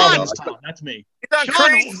he's in There we go. Provincetown. That's me. He's on Sean-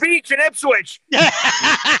 Cranes Beach in Ipswich.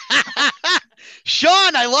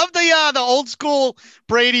 Sean, I love the old school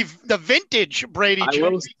Brady, the vintage Brady.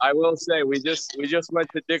 I will say we just went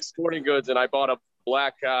to Dick's Sporting Goods and I bought a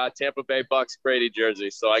black Tampa Bay Bucks Brady jersey.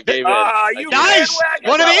 So I gave it. You Nice. bandwagon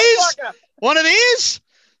One of these? motherfucker. One of these?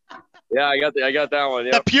 Yeah, I got that one.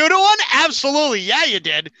 The Yep. pewter one? Absolutely. Yeah, you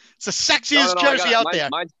did. It's the sexiest No, I jersey got out there.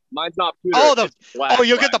 Mine's not pewter. Oh, it's black.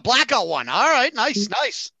 you'll get the blackout one. All right. Nice.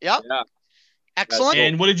 Yep. Yeah. Excellent.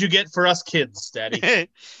 And what did you get for us kids, Daddy?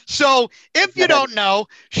 So, if you don't know,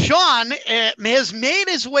 Sean has made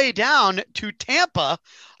his way down to Tampa.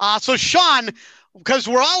 So, Sean, because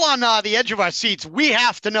we're all on the edge of our seats, we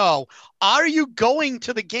have to know: are you going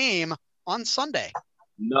to the game on Sunday?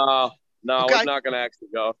 No, Okay. we're not gonna actually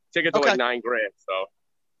go. Tickets are Okay. like $9,000. So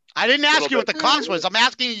I didn't ask you what the bit. cost was. I'm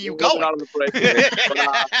asking you we're going. out of the price for me.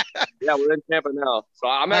 But, yeah, we're in Tampa now. So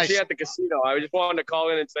I'm actually Nice. at the casino. I just wanted to call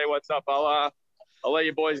in and say what's up. I'll let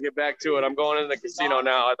you boys get back to it. I'm going into the casino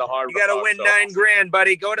now at the Hard You got to Rock, win so. $9,000,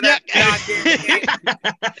 buddy. Go to that goddamn game.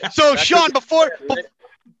 So, That's Sean, it.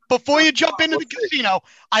 before you jump into the We'll see. casino,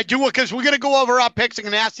 I do because we're going to go over our picks. I'm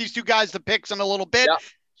going to ask these two guys the picks in a little bit. Yeah.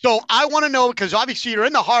 So I want to know, because obviously you're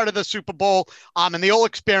in the heart of the Super Bowl and the whole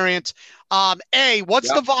experience. A, what's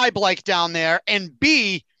Yeah. the vibe like down there? And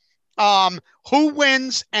B, who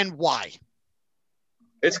wins and why?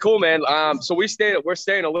 It's cool, man. So we're staying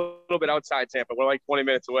a little bit outside Tampa. We're like 20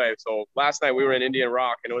 minutes away. So last night we were in Indian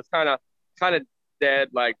Rock, and it was kind of dead.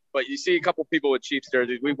 But you see a couple people with Chiefs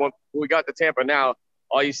jerseys. We got to Tampa now.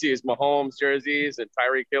 All you see is Mahomes jerseys and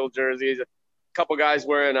Tyreek Hill jerseys. A couple guys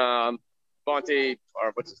wearing Vontae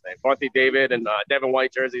David and Devin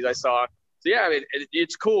White jerseys. I saw. So yeah, I mean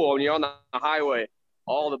it's cool when you're on the highway.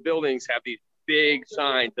 All the buildings have these big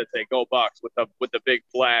signs that say "Go Bucks" with the big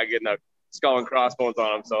flag and the skull and crossbones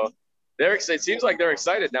on them. So it seems like they're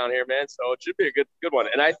excited down here, man. So it should be a good one.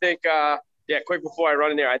 And I think, quick before I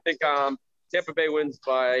run in there, I think Tampa Bay wins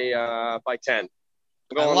by 10. I'm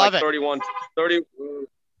going love like it.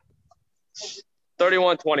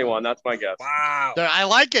 31-21. That's my guess. Wow. I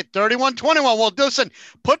like it. 31-21. Well, listen,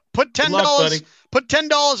 put $10. Good luck, buddy. Put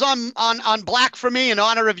 $10 on black for me in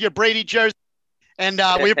honor of your Brady jersey. And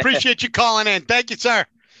we appreciate you calling in. Thank you, sir.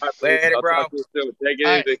 Later, I'll bro. talk to you soon. Take it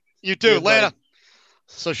All right. easy. You too. Good, Later. buddy.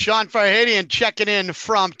 So Sean Farhadian checking in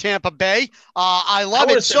from Tampa Bay. I I love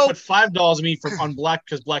would it. have So, put $5 on me on Black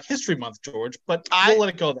because Black History Month, George. But we'll let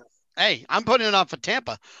it go there. hey, I'm putting it on for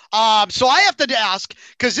Tampa. So I have to ask,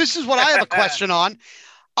 because this is what I have a question on.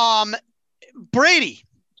 Brady,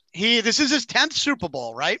 this is his 10th Super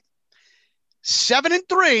Bowl, right?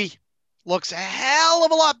 7-3 looks a hell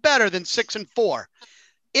of a lot better than 6-4.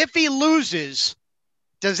 If he loses,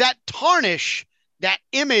 does that tarnish that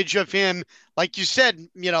image of him, like you said,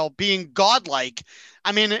 being godlike?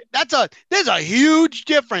 I mean, there's a huge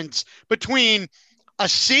difference between a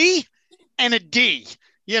C and a D.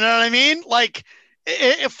 You know what I mean? Like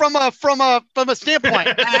from a standpoint.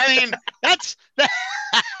 I mean, that's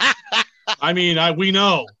I mean, we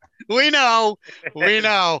know. we know. George,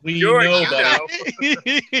 know, you buddy. know.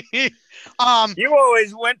 You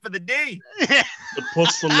always went for the D. It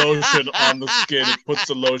puts the lotion on the skin. It puts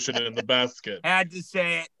the lotion in the basket. Had to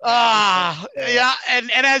say it. Yeah, and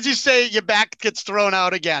as you say, your back gets thrown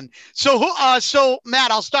out again. So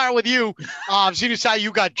Matt, I'll start with you. Seeing as how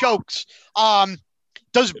you got jokes.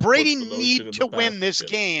 Does Brady puts the lotion need in to the win this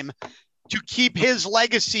basket. game to keep his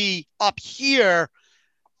legacy up here,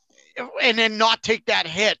 and then not take that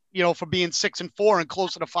hit, for being 6-4 and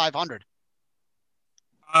closer to 500?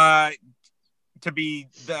 To be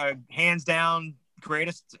the hands down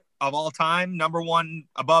greatest of all time, number one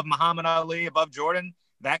above Muhammad Ali, above Jordan,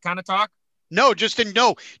 that kind of talk. No, just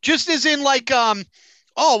as in like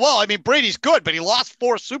Oh, well, I mean, Brady's good, but he lost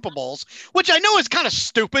 4 Super Bowls, which I know is kind of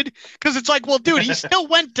stupid because it's like, well, dude, he still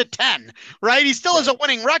went to 10, right? He still has a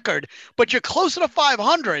winning record, but you're closer to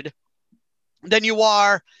 500 than you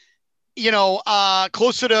are,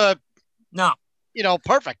 closer to, No.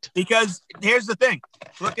 Perfect. Because here's the thing.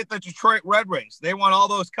 Look at the Detroit Red Wings. They won all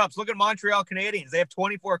those cups. Look at Montreal Canadiens. They have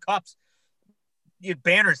 24 cups.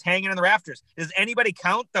 Banners hanging in the rafters. Does anybody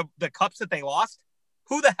count the cups that they lost?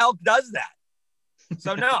 Who the hell does that?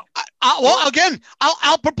 So no. Well, again,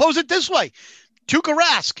 I'll propose it this way. Tuukka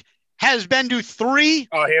Rask has been to 3.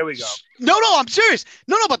 Oh, here we go. No, I'm serious.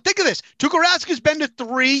 No, but think of this. Tuukka Rask has been to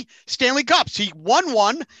 3 Stanley Cups. He won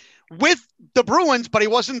one with the Bruins, but he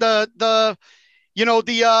wasn't the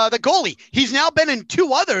goalie. He's now been in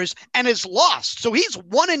 2 others and has lost. So he's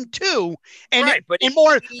 1-2. And right, but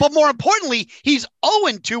more importantly, he's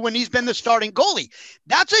 0-2 when he's been the starting goalie.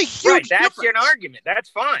 That's a huge right. That's difference. an argument. That's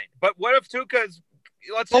fine. But what if Tuukka's?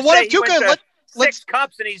 Let's but just what say if he went Tuukka? to 6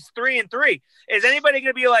 cups and he's 3-3. Is anybody going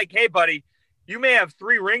to be like, "Hey, buddy, you may have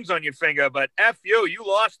 3 rings on your finger, but f you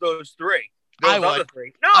lost those 3. Those other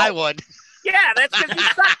 3." No, I would. Yeah, that's because you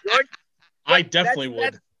suck, George. I definitely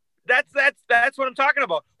would. That's what I'm talking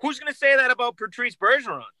about. Who's going to say that about Patrice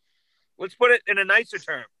Bergeron? Let's put it in a nicer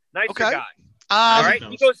term. Nicer guy. All right.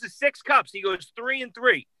 He goes to 6 cups. He goes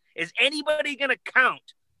 3-3. Is anybody going to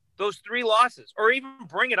count those 3 losses or even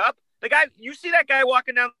bring it up? The guy, you see that guy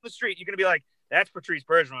walking down the street, you're going to be like, "That's Patrice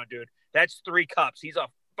Bergeron, dude. That's 3 cups. He's a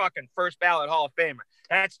fucking first ballot Hall of Famer.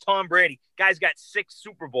 That's Tom Brady. Guy's got 6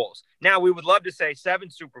 Super Bowls." Now, we would love to say 7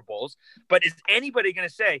 Super Bowls, but is anybody going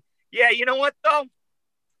to say, "Yeah, you know what, though?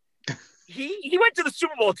 He went to the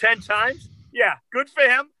Super Bowl 10 times. Yeah, good for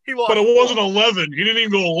him. He lost." But it wasn't 11. He didn't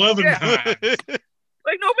even go 11 times.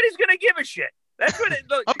 Like, nobody's going to give a shit. That's what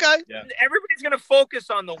okay. Yeah. Everybody's going to focus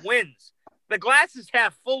on the wins. The glass is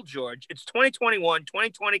half full, George. It's 2021.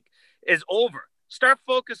 2020 is over. Start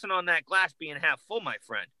focusing on that glass being half full, my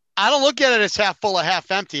friend. I don't look at it as half full or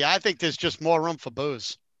half empty. I think there's just more room for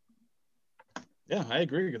booze. Yeah, I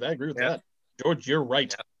agree with that. George, you're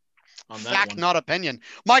right. Yeah. On that fact, one. Not opinion.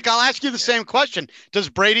 Mike, I'll ask you the same question. Does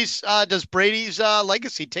Brady's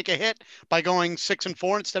legacy take a hit by going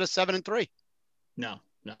 6-4 instead of 7-3? No.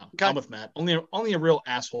 Okay. I'm with Matt. Only a real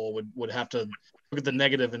asshole would have to look at the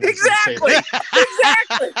negative and say that.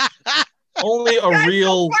 Exactly. Only a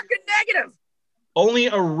real fucking negative. Only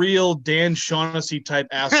a real Dan Shaughnessy type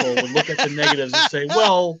asshole would look at the negatives and say,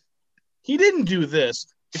 "Well, he didn't do this.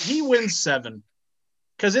 If he wins 7,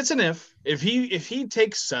 because it's an if he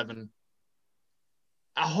takes 7,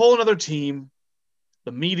 a whole other team,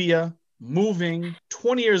 the media, moving,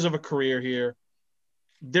 20 years of a career here,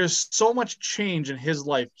 there's so much change in his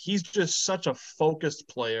life. He's just such a focused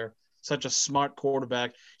player, such a smart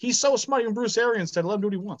quarterback. He's so smart. Even Bruce Arians said, let him do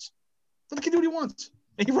what he wants. Let the kid do what he wants.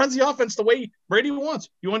 And he runs the offense the way Brady wants.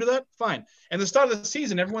 You want to do that? Fine. And the start of the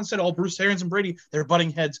season, everyone said, oh, Bruce Arians and Brady, they're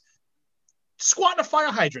butting heads. Squat in a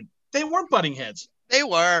fire hydrant. They weren't butting heads. They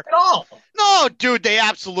were. At all. No, dude, they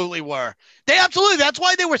absolutely were. That's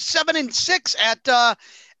why they were 7-6 at the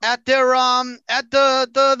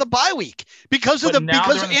bye week because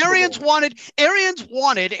Arians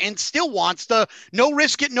wanted and still wants the no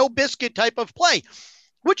risk it, no biscuit type of play,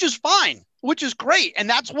 which is fine, which is great. And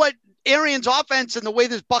that's what Arians offense and the way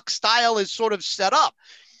this Buck style is sort of set up.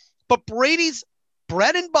 But Brady's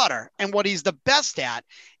bread and butter and what he's the best at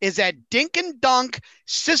is that dink and dunk,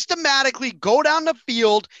 systematically go down the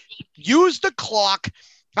field, use the clock,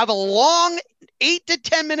 have a long 8 to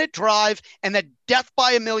 10 minute drive, and the death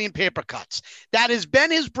by a million paper cuts. That has been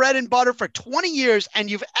his bread and butter for 20 years, and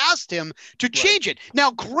you've asked him to change it.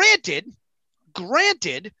 Now, granted,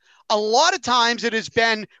 a lot of times it has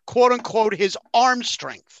been, quote unquote, his arm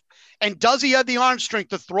strength. And does he have the arm strength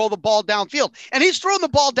to throw the ball downfield? And he's thrown the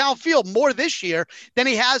ball downfield more this year than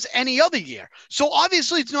he has any other year. So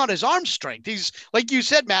obviously it's not his arm strength. He's, like you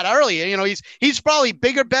said, Matt, earlier, he's probably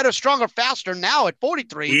bigger, better, stronger, faster now at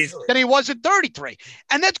 43 than he was at 33.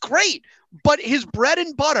 And that's great. But his bread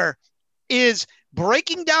and butter is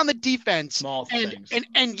breaking down the defense,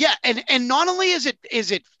 and not only is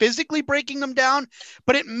it physically breaking them down,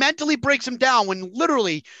 but it mentally breaks them down when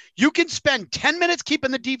literally you can spend 10 minutes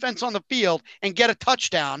keeping the defense on the field and get a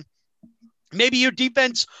touchdown. Maybe your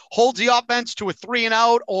defense holds the offense to a 3 and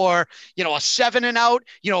out or, a 7 and out,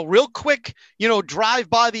 real quick, drive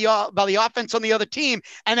by the offense on the other team.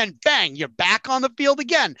 And then bang, you're back on the field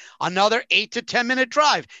again. Another 8 to 10 minute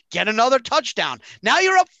drive, get another touchdown. Now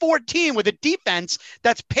you're up 14 with a defense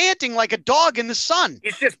that's panting like a dog in the sun.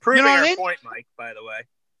 He's just proving our point, Mike, by the way.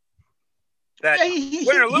 That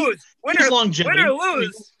win or lose,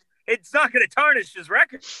 it's not going to tarnish his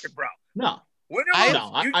record, bro. No. Win or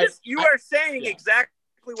I- lose. No, you are saying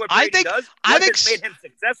exactly what I Brady think- does. I What think has made him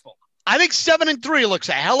successful. I think 7-3 looks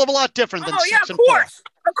a hell of a lot different than Oh yeah, 6 of and 4. course,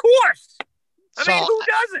 of course. I So mean, who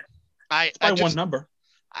doesn't? I by just, one number.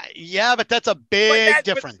 yeah, but that's a big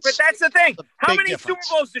difference. But that's the thing. It's a How big many difference.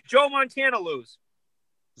 Super Bowls did Joe Montana lose?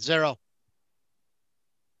 0.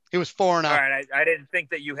 He was 4-0. All right, I didn't think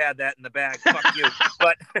that you had that in the bag. Fuck you.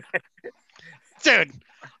 But Dude,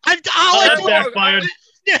 That's backfired.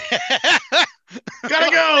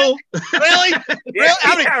 Gotta go. Really? yeah, Really?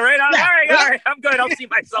 How many- yeah, right on. All right. I'm good. I'll see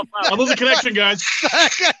myself out. I'm losing connection, guys.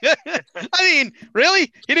 I mean,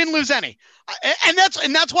 really? He didn't lose any, and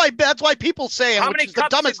that's why people say, How which many is the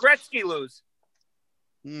cups dumbest. did Gretzky lose?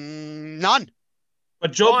 None.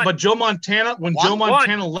 But Joe Montana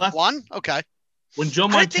left. One. Okay. When Joe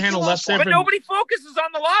I didn't think he Montana lost left San But Francisco, nobody focuses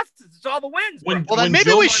on the losses. It's all the wins. Bro. Well, then when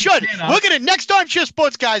maybe Joe we should Montana- look at it next Armchair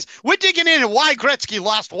Sports, guys. We're digging in and why Gretzky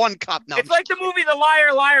lost one cup. No, It's like the movie The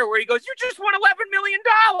Liar Liar, where he goes, "You just won $11 million."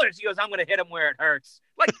 He goes, "I'm going to hit him where it hurts."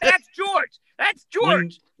 Like that's George. That's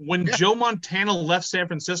George. when Joe Montana left San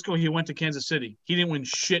Francisco, he went to Kansas City. He didn't win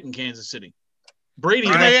shit in Kansas City. Brady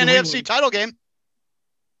he left made an New AFC England. title game.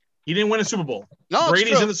 He didn't win a Super Bowl. No, it's Brady's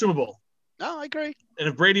true. in the Super Bowl. No, I agree. And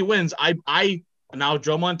if Brady wins, I now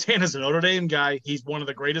Joe Montana's a Notre Dame guy. He's one of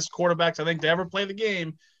the greatest quarterbacks I think to ever play the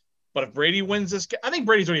game. But if Brady wins this game, I think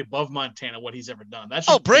Brady's already above Montana what he's ever done.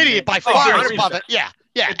 That's Brady by far Dan is Marino. above it. Yeah.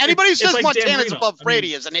 It's- Anybody who it's says like Dan Montana's Marino. above I mean-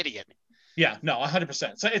 Brady is an idiot. Yeah, no,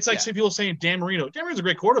 100%. So it's like Yeah. some people saying Dan Marino. Dan Marino's a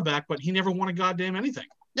great quarterback, but he never won a goddamn anything.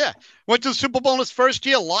 Went to the Super Bowl in his first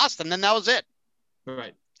year, lost, and then that was it.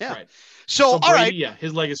 Right. Yeah. Right. So, So all Brady, right. yeah,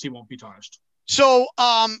 his legacy won't be tarnished. So,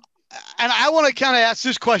 and I want to kind of ask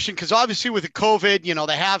this question because obviously with the COVID,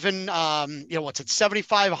 they're having, what's it,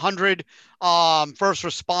 7,500 first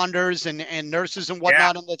responders and nurses and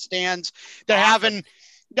whatnot in the stands. They're having,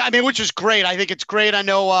 which is great. I think it's great. I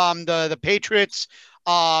know the Patriots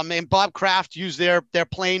and Bob Kraft used their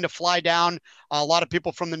plane to fly down. A lot of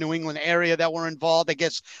people from the New England area that were involved. I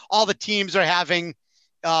guess all the teams are having,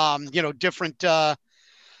 different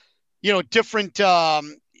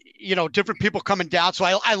different people coming down. So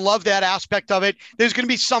I love that aspect of it. There's going to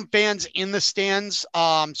be some fans in the stands.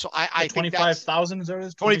 So I think 25,000 is there?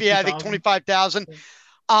 20. Yeah, I think 25,000.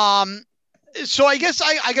 So I guess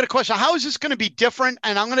I got a question. How is this going to be different?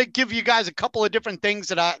 And I'm going to give you guys a couple of different things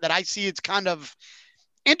that I see. It's kind of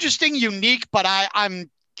interesting, unique, but I'm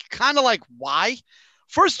kind of like, why?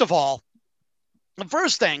 First of all, the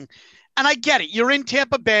first thing, and I get it. You're in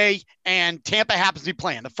Tampa Bay, and Tampa happens to be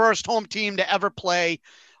playing the first home team to ever play,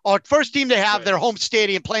 or first team to have their home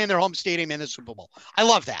stadium, playing their home stadium in the Super Bowl. I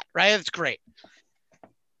love that, right? It's great.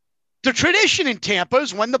 The tradition in Tampa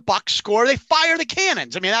is when the Bucks score, they fire the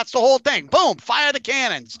cannons. I mean, that's the whole thing. Boom, fire the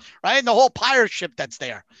cannons, right? And the whole pirate ship that's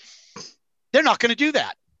there. They're not going to do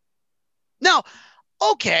that. Now,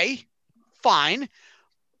 okay, fine.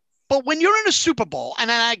 But when you're in a Super Bowl, and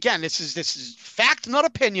then again, this is fact, not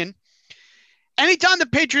opinion. Anytime the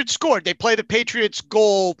Patriots scored, they play the Patriots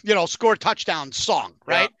goal, score touchdown song,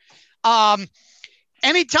 right? Yeah.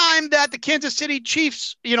 Anytime that the Kansas City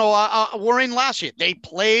Chiefs, were in last year, they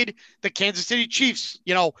played the Kansas City Chiefs,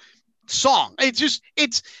 song. It's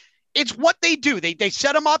what they do. They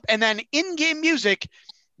set them up, and then in-game music,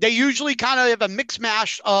 they usually kind of have a mix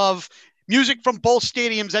mash of music from both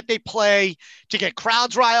stadiums that they play to get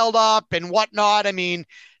crowds riled up and whatnot. I mean,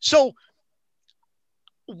 so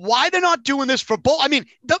why they're not doing this for both? I mean,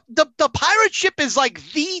 the pirate ship is like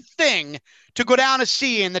the thing to go down to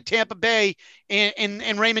see in the Tampa Bay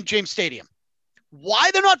in Raymond James Stadium. Why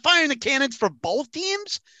they're not firing the cannons for both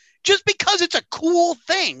teams? Just because it's a cool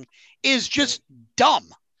thing is just dumb.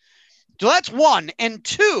 So that's one. And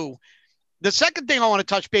two, the second thing I want to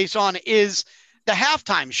touch base on is the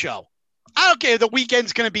halftime show. I don't care. The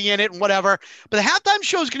Weeknd's going to be in it and whatever, but the halftime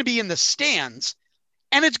show is going to be in the stands.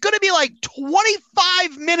 And it's going to be like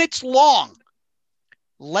 25 minutes long.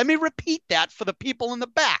 Let me repeat that for the people in the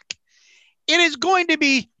back. It is going to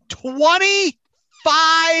be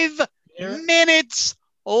 25 minutes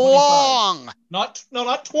long. Not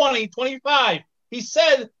 20, 25. He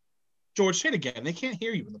said, George, say it again. They can't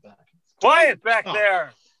hear you in the back. Quiet back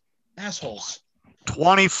there. Assholes.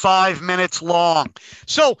 25 minutes long.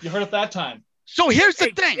 So you heard it that time. So here's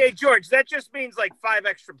the thing. Hey, George, that just means like 5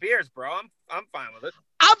 extra beers, bro. I'm fine with it.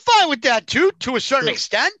 I'm fine with that too, to a certain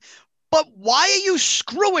extent. But why are you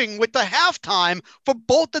screwing with the halftime for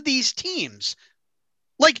both of these teams?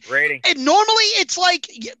 Like, normally it's like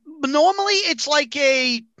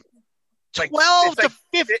a 12 to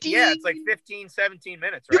 15. Yeah, it's like 15, 17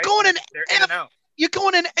 minutes, right? You're going in and out. You're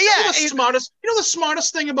going in. Yeah. You know the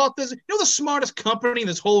smartest thing about this? You know the smartest company in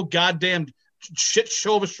this whole goddamn shit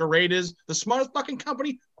show of a charade is? The smartest fucking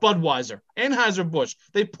company, Budweiser, Anheuser-Busch.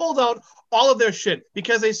 They pulled out all of their shit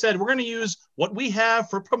because they said, we're going to use what we have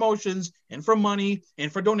for promotions and for money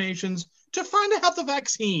and for donations to find out the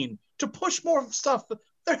vaccine, to push more stuff.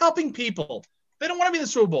 They're helping people. They don't want to be in the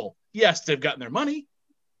Super Bowl. Yes, they've gotten their money.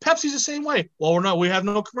 Pepsi's the same way. Well, we have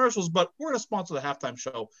no commercials, but we're going to sponsor the halftime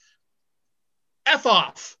show. F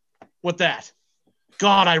off with that.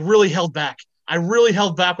 God, I really held back.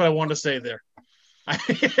 What I wanted to say there.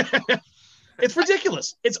 It's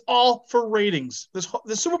ridiculous. It's all for ratings. The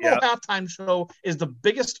Super Bowl halftime show is the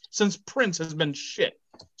biggest since Prince has been shit.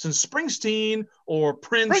 Since Springsteen or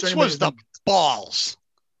Prince. Prince was the balls.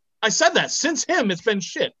 I said that. Since him, it's been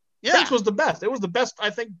shit. Yeah. Prince was the best. It was the best,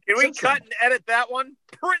 I think. Can we cut and edit that one?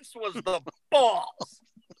 Prince was the balls.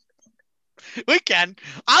 We can.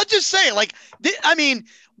 I'll just say, like, I mean,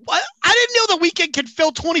 I didn't know The Weeknd could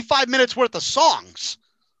fill 25 minutes worth of songs.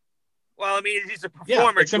 Well, I mean, he's a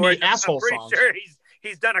performer. It's gonna be asshole I'm pretty songs. sure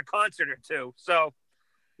he's done a concert or two. So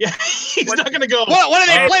yeah, he's not going to go. What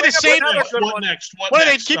do they play the same? What next? What do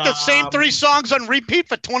they keep the same 3 songs on repeat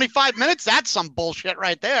for 25 minutes? That's some bullshit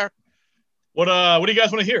right there. What do you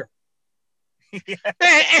guys want to hear? It's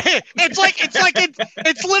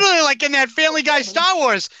literally like in that Family Guy Star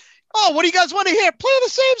Wars. Oh, what do you guys want to hear? Play the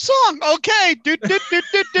same song. Okay.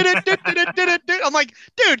 I'm like,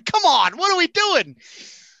 dude, come on. What are we doing?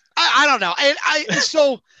 I don't know.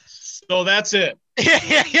 So that's it.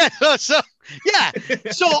 Yeah.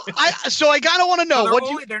 So I gotta want to know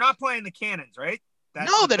they're not playing the cannons, right? They're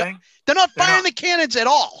not firing the cannons at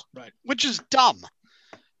all, right? Which is dumb.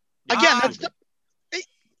 Again,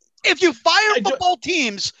 if you fire football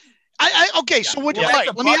teams, so would you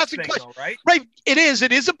like? Let me ask you a question. Though, right? Right, it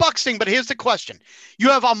is a Bucks thing, but here's the question: you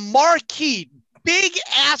have a marquee, big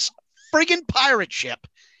ass friggin' pirate ship,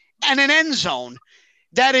 and an end zone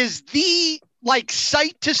that is the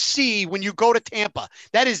sight to see when you go to Tampa.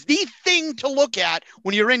 That is the thing to look at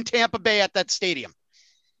when you're in Tampa Bay at that stadium.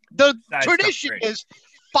 The tradition is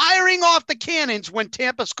firing off the cannons when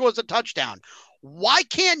Tampa scores a touchdown. Why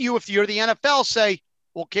can't you, if you're the NFL, say,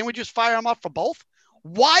 well, can't we just fire them off for both?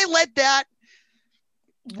 Why let that?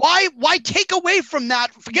 Why take away from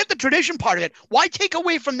that? Forget the tradition part of it. Why take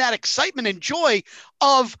away from that excitement and joy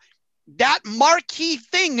of that marquee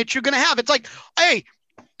thing that you're going to have? It's like, hey,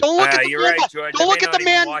 don't look at the you're man. right, George. Don't look at the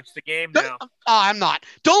man. Watch the game now. I'm not.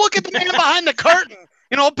 Don't look at the man behind the curtain.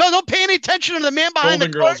 Don't pay any attention to the man behind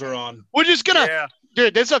Golden the Girls curtain. are on. We're just gonna,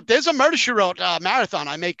 dude. There's a Murder She Wrote marathon.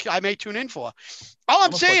 I may tune in for. All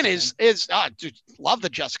I'm saying is, dude, love the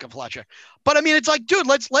Jessica Fletcher, but I mean, it's like, dude,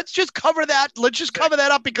 let's just cover that. Let's just cover that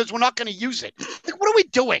up because we're not going to use it. Like, what are we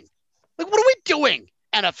doing?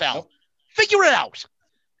 NFL, figure it out.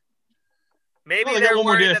 Maybe they're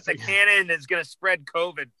worried that the cannon is going to spread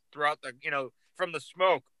COVID throughout from the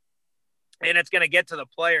smoke, and it's going to get to the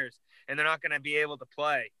players, and they're not going to be able to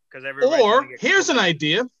play because everybody. Or here's an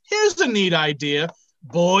idea. Here's a neat idea,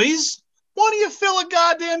 boys. Why don't you fill a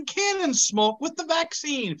goddamn cannon smoke with the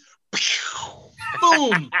vaccine?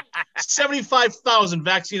 Boom! 75,000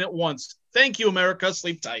 vaccine at once. Thank you, America.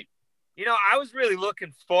 Sleep tight. I was really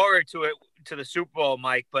looking forward to the Super Bowl,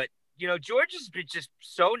 Mike, but George has been just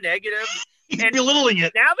so negative. He's belittling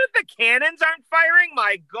it. Now that the cannons aren't firing,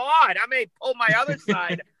 my God, I may pull my other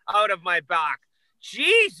side out of my back.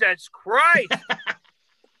 Jesus Christ.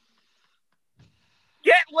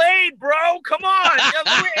 Get laid, bro. Come on. Is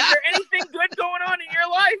there anything good going on in your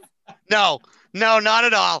life? No, not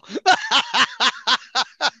at all.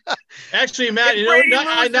 Actually, Matt,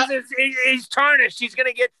 he's tarnished. He's going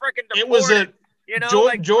to get freaking deported. It was a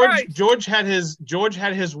George had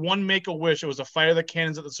his one make-a-wish. It was to fire the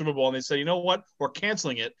cannons at the Super Bowl, and they said, you know what? We're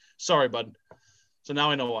canceling it. Sorry, bud. So now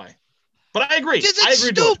I know why. But I agree. It's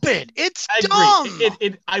stupid. It's dumb.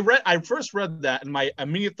 I first read that, and my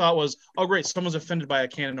immediate thought was, oh, great, someone's offended by a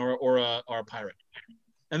cannon or a pirate.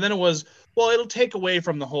 And then it was, well, it'll take away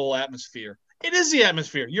from the whole atmosphere. It is the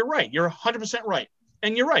atmosphere. You're right. You're 100% right.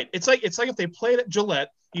 And you're right. It's like if they played at Gillette,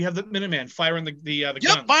 you have the Minuteman firing the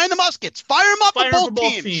guns. Firing the muskets. Fire them up for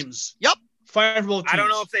both teams. Yep. Fire for both teams. I don't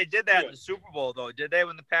know if they did that in the Super Bowl, though. Did they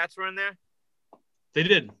when the Pats were in there? They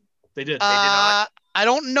did. They did. They did not. I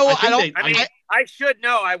don't know. I should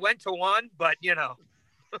know. I went to one, but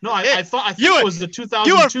No, I thought it was the 2002.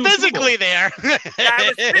 You were physically there. Yeah, I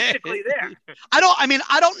was physically there. I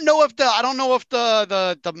don't know if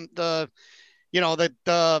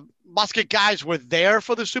the musket guys were there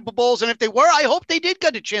for the Super Bowls, and if they were, I hope they did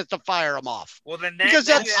get a chance to fire them off. Well, then because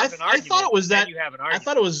I thought it was that. I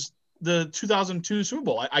thought it was the 2002 Super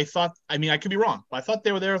Bowl. I thought. I mean, I could be wrong, but I thought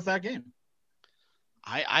they were there for that game.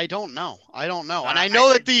 I don't know. I don't know. And I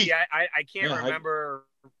know that the I can't remember.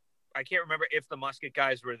 I can't remember if the Musket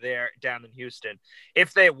guys were there down in Houston.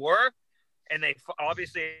 If they were, and they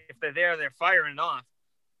obviously, if they're there, they're firing off,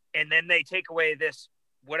 and then they take away this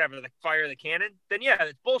whatever, the fire of the cannon, then yeah,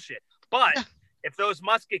 that's bullshit. But if those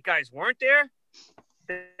Musket guys weren't there,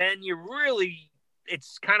 then you really,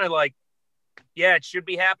 it's kind of like, yeah, it should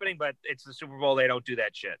be happening, but it's the Super Bowl. They don't do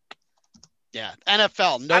that shit. Yeah,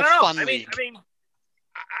 NFL, no fun league. I mean,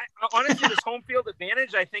 honestly, this home field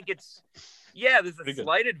advantage, I think it's, yeah, there's a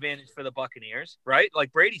slight advantage for the Buccaneers, right?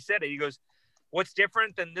 Like Brady said it. He goes, what's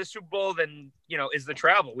different than this Super Bowl than, is the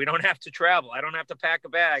travel. We don't have to travel. I don't have to pack a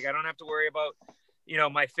bag. I don't have to worry about,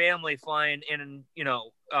 my family flying in and,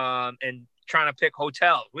 and trying to pick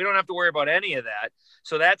hotels. We don't have to worry about any of that.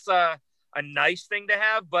 So that's a nice thing to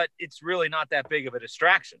have, but it's really not that big of a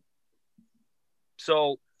distraction.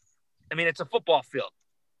 So, I mean, it's a football field.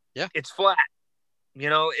 Yeah. It's flat, and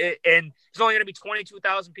there's only going to be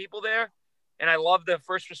 22,000 people there. And I love the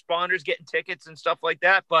first responders getting tickets and stuff like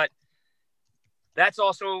that. But that's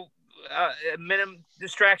also a minimum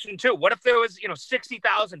distraction too. What if there was,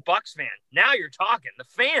 60,000 Bucks fans? Now you're talking. The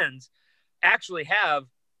fans actually have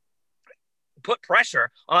put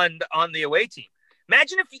pressure on the away team.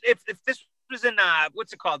 Imagine if this was in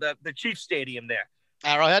what's it called, the Chiefs Stadium there,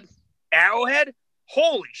 Arrowhead.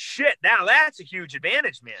 Holy shit! Now that's a huge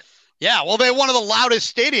advantage, man. Yeah, well, they're one of the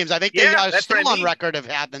loudest stadiums. I think they are still on record of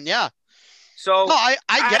having. Yeah. So no, I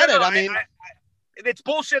get it. I mean, it's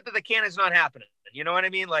bullshit that the cannon's not happening. You know what I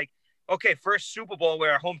mean? Like, okay, first Super Bowl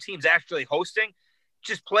where our home team's actually hosting,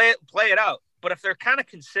 just play it out. But if they're kind of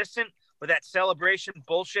consistent with that celebration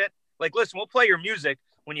bullshit, like, listen, we'll play your music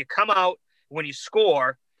when you come out, when you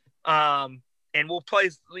score, and we'll play,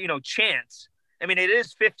 chants. I mean, it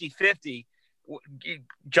is 50-50,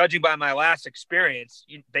 judging by my last experience.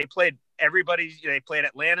 They played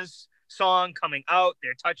Atlanta's song coming out,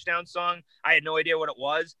 their touchdown song. I had no idea what it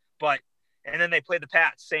was, and then they played the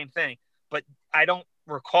Pats, same thing. But I don't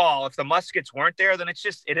recall. If the Muskets weren't there, then it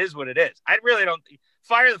is what it is. I really don't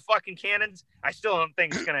fire the fucking cannons. I still don't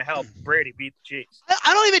think it's going to help Brady beat the Chiefs.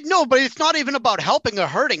 I don't even know, but it's not even about helping or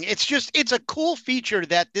hurting. It's a cool feature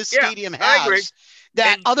that this stadium has. I agree.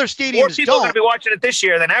 That other stadiums more people don't. Are going to be watching it this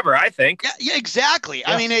year than ever, I think. Yeah, exactly.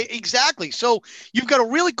 Yeah. I mean, exactly. So you've got a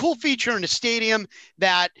really cool feature in the stadium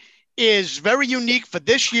that is very unique for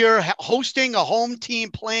this year, hosting a home team,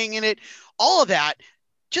 playing in it, all of that.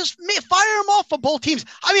 Just fire them off for both teams.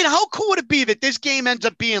 I mean, how cool would it be that this game ends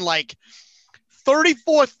up being like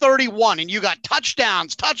 34-31 and you got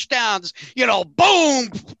touchdowns, boom,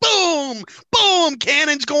 boom, boom,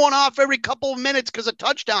 cannons going off every couple of minutes because of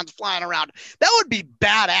touchdowns flying around. That would be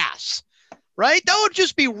badass, right? That would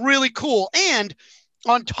just be really cool. And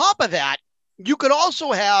on top of that, you could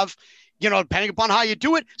also have, depending upon how you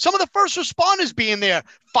do it, some of the first responders being there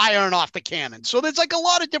firing off the cannon. So there's like a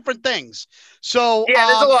lot of different things. So yeah,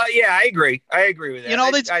 there's a lot. Yeah, I agree with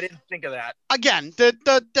that. I didn't think of that. Again, the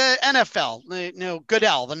NFL,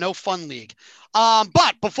 Goodell, the no fun league.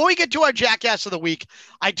 But before we get to our Jackass of the week,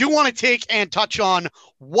 I do want to take and touch on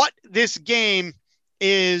what this game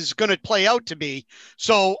is going to play out to be.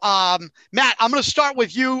 So, Matt, I'm going to start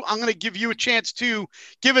with you. I'm going to give you a chance to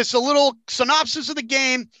give us a little synopsis of the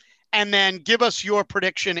game and then give us your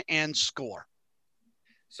prediction and score.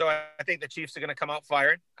 So I think the Chiefs are going to come out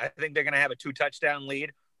firing. I think they're going to have a 2-touchdown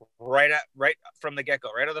lead right from the get-go,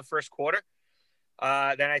 right out of the first quarter.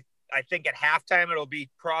 Then I think at halftime it'll be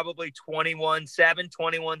probably 21-7,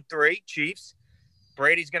 21-3 Chiefs.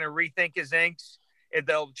 Brady's going to rethink his inks.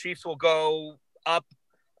 The Chiefs will go up,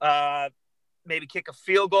 maybe kick a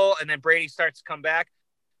field goal, and then Brady starts to come back.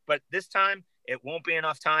 But this time, it won't be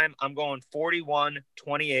enough time. I'm going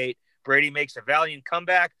 41-28. Brady makes a valiant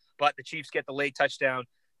comeback, but the Chiefs get the late touchdown,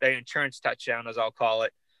 the insurance touchdown, as I'll call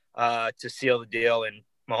it, to seal the deal, and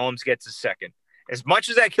Mahomes gets a second. As much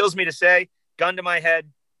as that kills me to say, gun to my head,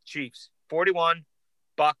 Chiefs 41,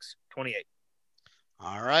 Bucks 28.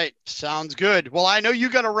 All right. Sounds good. Well, I know you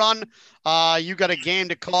got to run. You got a game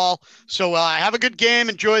to call. So have a good game.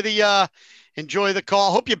 Enjoy the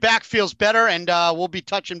call. Hope your back feels better, and we'll be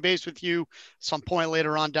touching base with you some point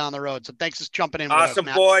later on down the road. So thanks for jumping in. Awesome,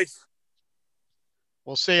 with us, Matt. Boys.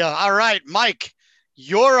 We'll see you. All right, Mike,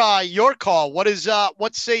 your call. What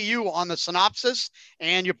say you on the synopsis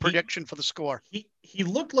and your prediction for the score? He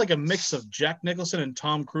looked like a mix of Jack Nicholson and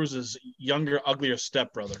Tom Cruise's younger, uglier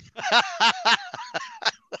stepbrother.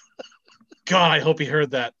 God, I hope he heard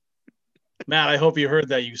that. Matt, I hope you heard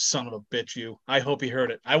that, you son of a bitch, you. I hope he heard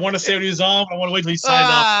it. I want to say what he was on, but I want to wait till he signs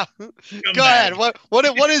off. Go ahead.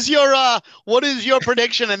 What is your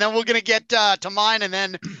prediction? And then we're going to get to mine and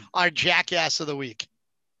then our Jackass of the week.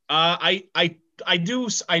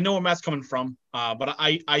 I know where Matt's coming from, but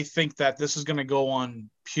I think that this is going to go on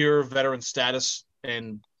pure veteran status,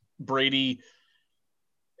 and Brady,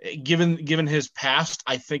 given his past,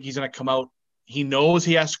 I think he's going to come out. He knows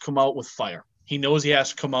he has to come out with fire. He knows he has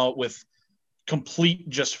to come out with complete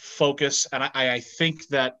just focus, and I think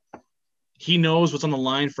that he knows what's on the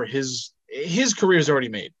line for his career is already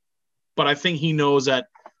made, but I think he knows that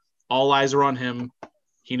all eyes are on him.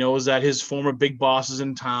 He knows that his former big boss is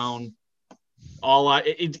in town.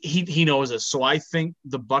 He knows this. So I think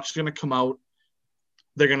the Bucs are going to come out.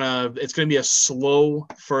 It's going to be a slow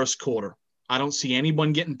first quarter. I don't see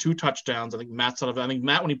anyone getting 2 touchdowns. I think Matt,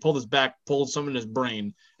 when he pulled his back, pulled something in his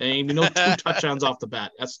brain, and no 2 touchdowns off the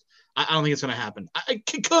bat. I don't think it's going to happen.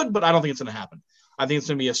 It could, but I don't think it's going to happen. I think it's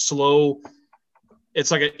going to be a slow.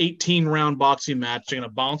 It's like an 18-round boxing match. They're going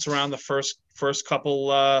to bounce around the first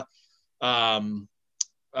couple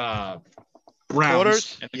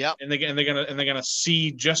rounds, and they're gonna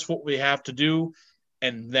see just what we have to do,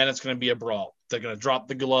 and then it's gonna be a brawl. They're gonna drop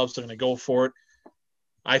the gloves. They're gonna go for it.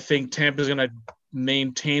 I think Tampa's gonna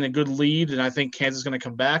maintain a good lead, and I think Kansas is gonna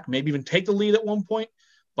come back, maybe even take the lead at one point.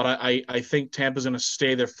 But I think Tampa's gonna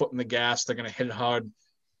stay their foot in the gas. They're gonna hit it hard.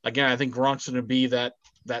 Again, I think Gronk's gonna be that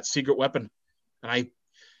secret weapon, and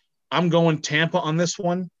I'm going Tampa on this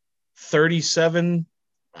one, 37.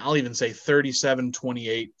 I'll even say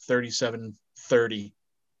 37-28, 37-30,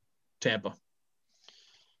 Tampa.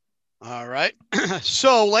 All right.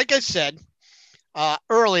 So, like I said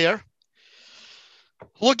earlier,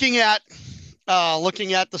 looking at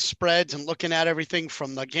the spreads and looking at everything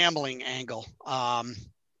from the gambling angle, I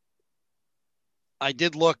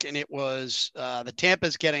did look, and it was the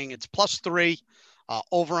Tampa's getting it's +3,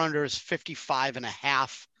 over under is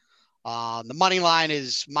 55.5. The money line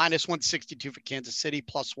is -162 for Kansas City,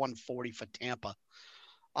 +140 for Tampa.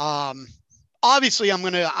 Obviously, I'm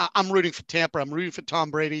rooting for Tampa. I'm rooting for Tom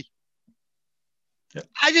Brady. Yep.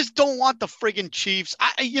 I just don't want the friggin' Chiefs.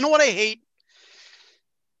 You know what I hate?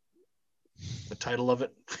 The title of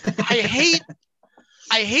it. I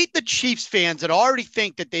hate the Chiefs fans that already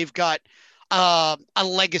think that they've got a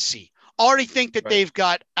legacy, already think that they've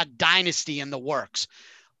got a dynasty in the works.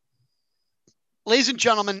 Ladies and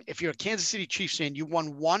gentlemen, if you're a Kansas City Chiefs fan, you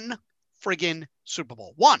won 1 friggin' Super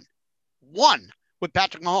Bowl. One with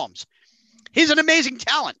Patrick Mahomes. He's an amazing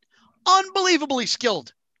talent, unbelievably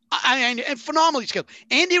skilled. And phenomenally skilled.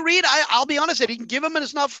 Andy Reid, I'll be honest, I didn't give him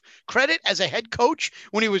enough credit as a head coach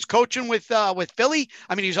when he was coaching with Philly.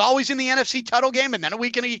 I mean, he's always in the NFC title game, and then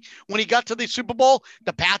when he got to the Super Bowl,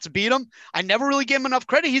 the Pats beat him. I never really gave him enough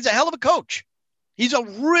credit. He's a hell of a coach. He's a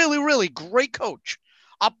really, really great coach.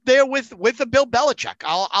 Up there with the Bill Belichick.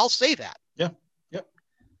 I'll say that. Yeah.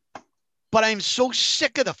 But I'm so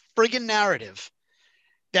sick of the friggin' narrative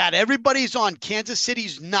that everybody's on Kansas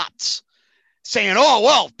City's nuts saying, oh,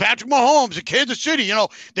 well, Patrick Mahomes and Kansas City,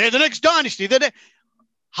 they're the next dynasty.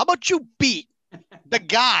 How about you beat the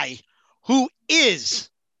guy who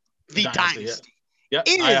is the dynasty? Yeah,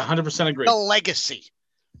 I 100% agree. The legacy.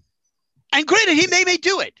 And granted, he may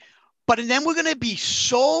do it. But then we're going to be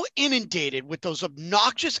so inundated with those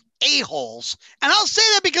obnoxious a-holes. And I'll say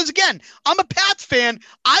that because, again, I'm a Pats fan.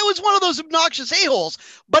 I was one of those obnoxious a-holes.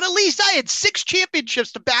 But at least I had 6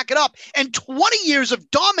 championships to back it up and 20 years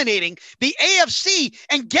of dominating the AFC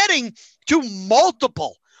and getting to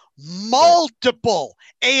multiple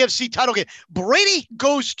AFC title games. Brady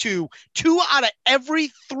goes to 2 out of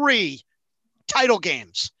every 3 title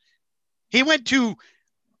games. He went to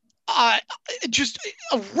just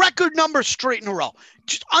a record number straight in a row.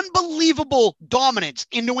 Just unbelievable dominance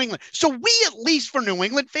in New England. So we, at least for New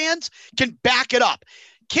England fans, can back it up.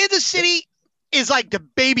 Kansas City is like the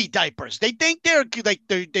baby diapers. They think their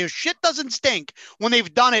shit doesn't stink when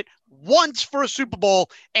they've done it once for a Super Bowl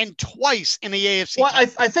and twice in the AFC. Well, I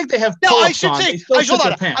think they have. No, I should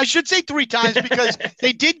say 3 times because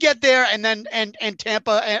they did get there, and then and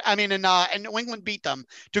Tampa, and New England beat them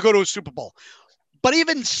to go to a Super Bowl. But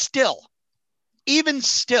even still,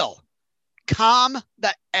 calm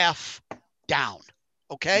the F down,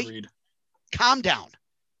 okay? Agreed. Calm down.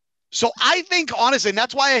 So I think, honestly, and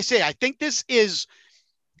that's why I say I think this is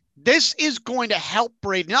going to help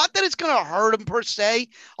Brady. Not that it's going to hurt him per se,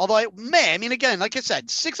 although it may. I mean, again, like I said,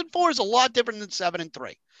 6-4 is a lot different than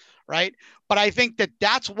 7-3, right? But I think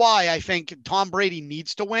that's why I think Tom Brady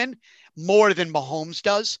needs to win more than Mahomes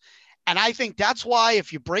does. And I think that's why,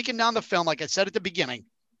 if you're breaking down the film, like I said at the beginning,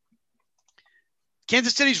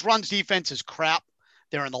 Kansas City's runs defense is crap.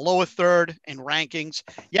 They're in the lower third in rankings.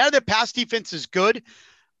 Yeah, their pass defense is good,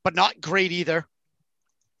 but not great either.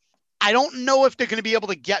 I don't know if they're going to be able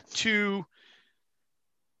to get to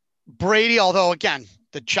Brady, although, again,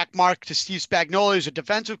 the check mark to Steve Spagnuolo as a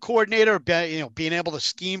defensive coordinator, being able to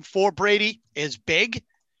scheme for Brady is big.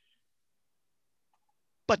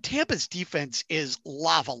 But Tampa's defense is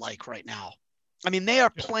lava-like right now. I mean, they are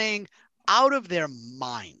playing out of their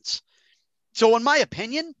minds. So in my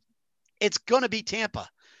opinion, it's going to be Tampa.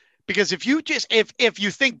 Because if you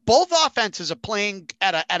think both offenses are playing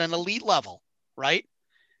at an elite level, right?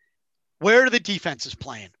 Where are the defenses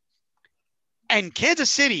playing? And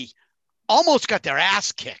Kansas City almost got their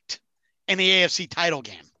ass kicked in the AFC title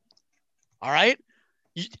game. All right.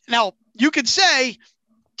 Now, you could say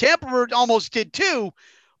Tampa almost did too,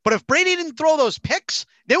 but if Brady didn't throw those picks,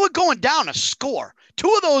 they were going down a score.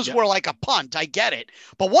 Two of those were like a punt. I get it.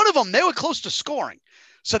 But one of them, they were close to scoring.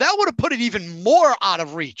 So that would have put it even more out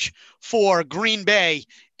of reach for Green Bay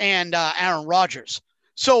and Aaron Rodgers.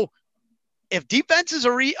 So if offenses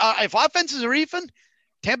are even,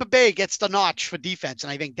 Tampa Bay gets the notch for defense,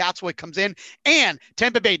 and I think that's what comes in. And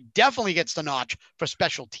Tampa Bay definitely gets the notch for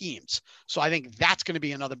special teams. So I think that's going to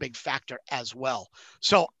be another big factor as well.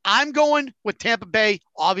 So I'm going with Tampa Bay.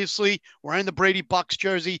 Obviously, we're in the Brady Bucks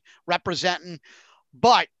jersey representing.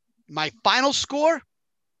 But my final score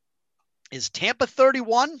is Tampa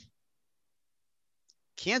 31,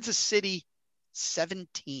 Kansas City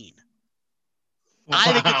 17. Wow.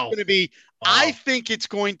 I think it's going to be. Wow. I think it's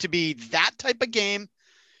going to be that type of game.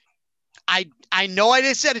 I know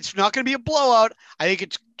I said it's not going to be a blowout. I think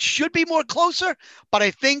it should be more closer, but I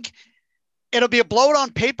think it'll be a blowout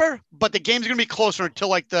on paper, but the game's going to be closer until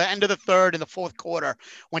like the end of the third and the fourth quarter.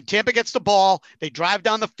 When Tampa gets the ball, they drive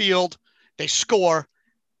down the field, they score,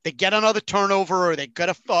 they get another turnover, or they get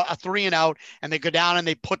a 3-and-out, and they go down and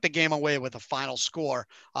they put the game away with a final score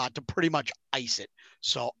to pretty much ice it.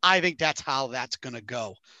 So I think that's how that's going to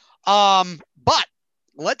go. But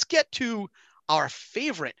let's get to our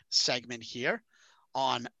favorite segment here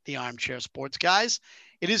on the Armchair Sports Guys.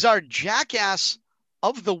 It is our Jackass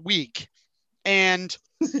of the Week. And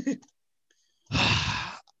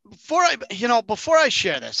before I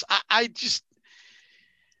share this, I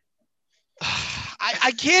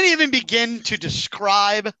can't even begin to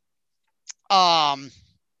describe I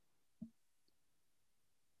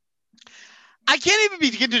can't even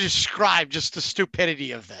begin to describe just the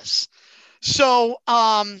stupidity of this. So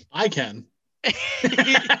I can.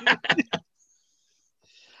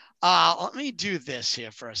 Let me do this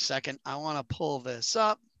here for a second. I want to pull this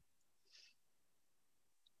up.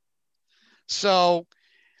 So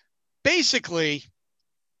basically,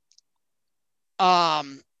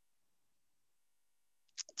 let's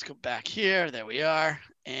go back here. There we are,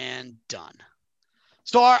 and done.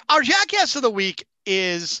 So our Jackass of the Week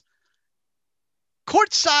is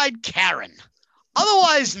Courtside Karen,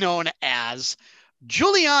 otherwise known as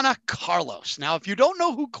Juliana Carlos. Now, if you don't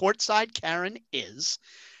know who Courtside Karen is,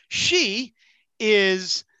 she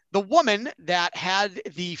is the woman that had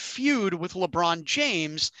the feud with LeBron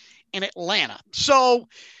James in Atlanta. So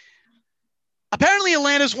apparently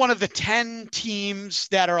Atlanta is one of the 10 teams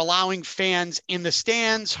that are allowing fans in the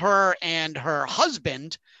stands. Her and her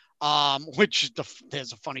husband,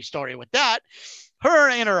 there's a funny story with that. Her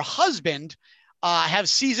and her husband have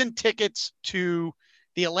season tickets to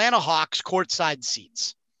the Atlanta Hawks courtside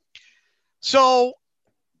seats. So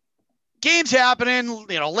games happening,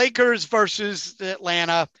 Lakers versus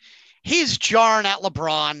Atlanta. He's jarring at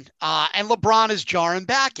LeBron, and LeBron is jarring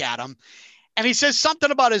back at him. And he says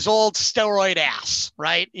something about his old steroid ass,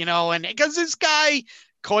 right? And because this guy,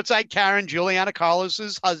 Courtside Karen, Juliana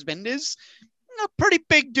Carlos's husband, is a pretty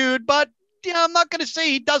big dude, but I'm not going to say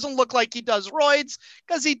he doesn't look like he does roids,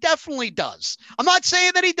 because he definitely does. I'm not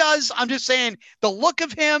saying that he does. I'm just saying the look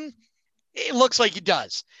of him, it looks like he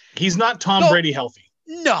does. He's not Tom Brady healthy.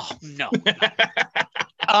 No.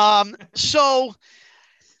 So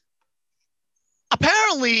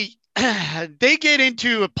apparently they get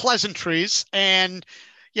into pleasantries, and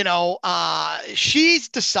she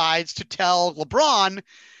decides to tell LeBron.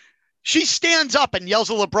 She stands up and yells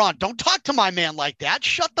at LeBron, "Don't talk to my man like that.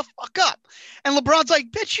 Shut the fuck up." And LeBron's like,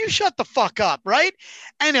 "Bitch, you shut the fuck up," right?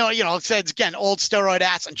 And it says again, old steroid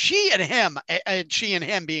ass. And she and him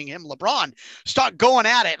being him, LeBron, start going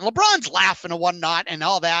at it. And LeBron's laughing and whatnot and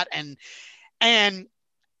all that, and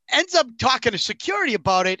ends up talking to security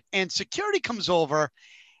about it. And security comes over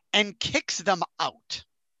and kicks them out.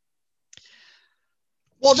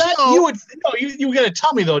 Well, you got to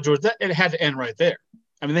tell me though, George, that it had to end right there.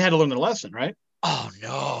 I mean, they had to learn their lesson, right? Oh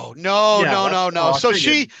no. So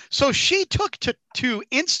she took to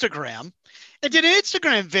Instagram and did an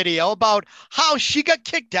Instagram video about how she got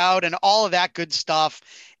kicked out and all of that good stuff.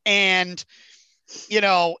 And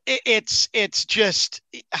it's just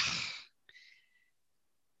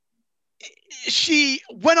she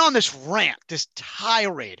went on this rant, this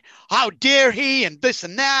tirade. How dare he, and this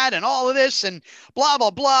and that, and all of this, and blah,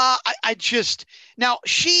 blah, blah. I just, now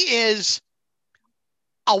she is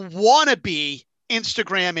a wannabe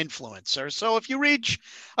Instagram influencer. So if you reach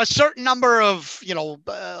a certain number of,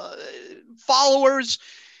 followers,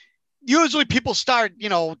 usually people start,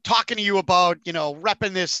 talking to you about,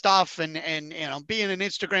 repping this stuff and being an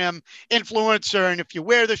Instagram influencer. And if you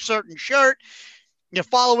wear this certain shirt, your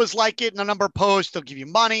followers like it, and the number of posts, they'll give you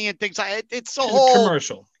money and things like it. It's a whole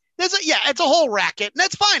commercial. It's a whole racket, and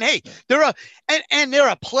that's fine. Hey, there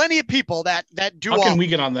are plenty of people that do. How can we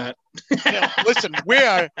get on that? Listen,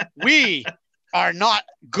 we are not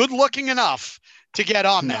good looking enough to get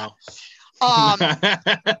on that.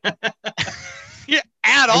 Yeah,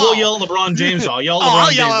 at all. We'll yell LeBron James. I'll yell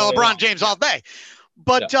LeBron James all day.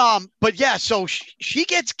 But so she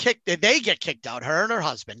gets kicked. They get kicked out, her and her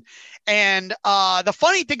husband. And the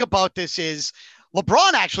funny thing about this is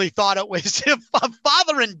LeBron actually thought it was a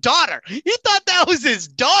father and daughter. He thought that was his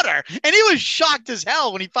daughter, and he was shocked as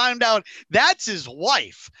hell when he found out that's his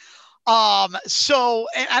wife. So,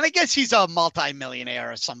 and I guess he's a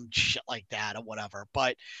multimillionaire or some shit like that or whatever.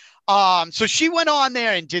 But so she went on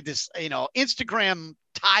there and did this, Instagram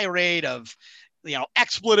tirade of,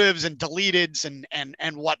 expletives and deleteds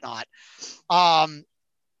and whatnot, and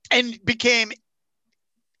became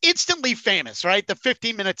instantly famous, right? The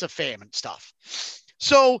 15 minutes of fame and stuff.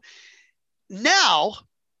 So now,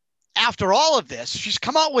 after all of this, she's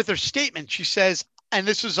come out with her statement. She says, and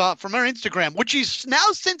this is from her Instagram, which she's now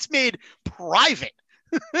since made private,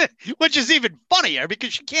 which is even funnier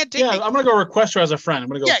because she can't take. Yeah, I'm gonna go request her as a friend. I'm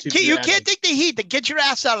gonna go. Yeah, you can't take the heat. To get your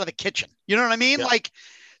ass out of the kitchen. You know what I mean? Yeah.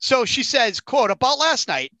 So she says, quote, about last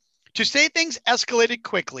night, to say things escalated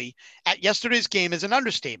quickly at yesterday's game is an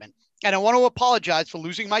understatement. And I want to apologize for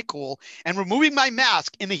losing my cool and removing my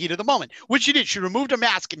mask in the heat of the moment, which she did. She removed her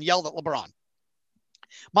mask and yelled at LeBron.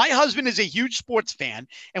 My husband is a huge sports fan,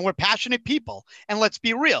 and we're passionate people. And let's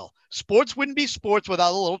be real, sports wouldn't be sports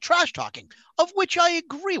without a little trash talking, of which I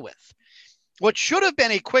agree with. What should have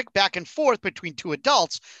been a quick back and forth between two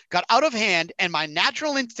adults got out of hand, and my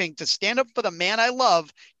natural instinct to stand up for the man I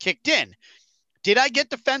love kicked in. Did I get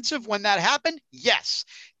defensive when that happened? Yes.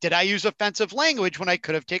 Did I use offensive language when I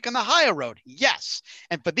could have taken the higher road? Yes.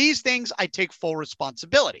 And for these things, I take full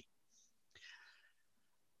responsibility.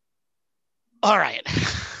 All right.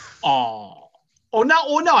 Now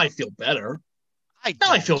I feel better.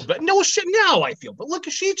 I feel better. No shit. Now I feel, but look,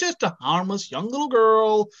 she's just a harmless young little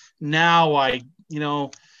girl. Now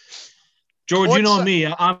George, you know me.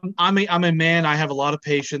 I'm a man. I have a lot of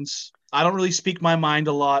patience. I don't really speak my mind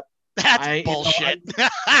a lot. That's bullshit.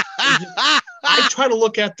 I try to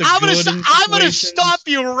look at the good. I'm going to stop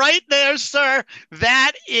you right there, sir.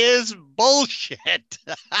 That is bullshit.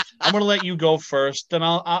 I'm going to let you go first. Then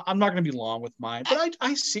I'm not going to be long with mine. But I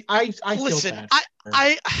listen, feel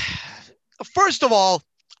bad. First of all,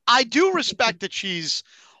 I do respect that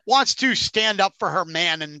wants to stand up for her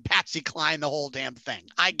man and Patsy Cline the whole damn thing.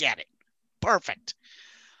 I get it. Perfect.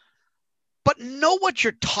 But know what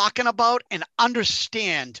you're talking about and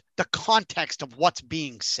understand the context of what's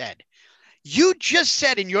being said. You just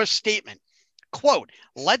said in your statement, quote,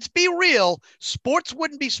 let's be real, sports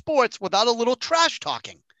wouldn't be sports without a little trash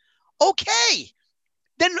talking. Okay,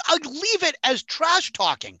 then leave it as trash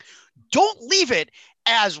talking. Don't leave it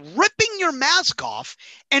as ripping your mask off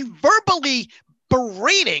and verbally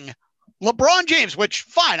berating LeBron James, which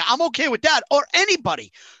fine, I'm okay with that. Or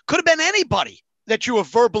anybody, could have been anybody that you were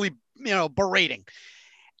verbally berating,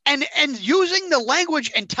 and using the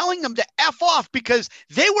language and telling them to F off because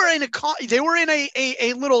they were in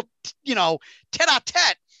a little,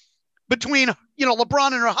 tete-a-tete between, LeBron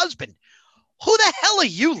and her husband. Who the hell are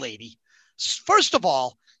you, lady? First of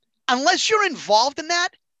all, unless you're involved in that,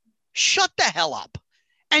 shut the hell up.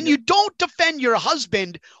 And you don't defend your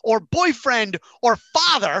husband or boyfriend or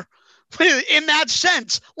father in that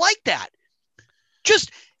sense like that. Just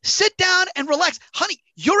sit down and relax. Honey,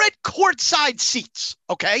 you're at courtside seats,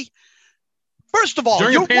 okay? First of all,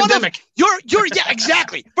 during you're a pandemic. Yeah,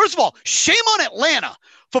 exactly. First of all, shame on Atlanta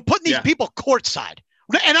for putting these people courtside.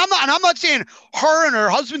 And I'm not saying her and her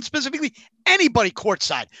husband specifically, anybody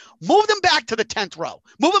courtside. Move them back to the 10th row.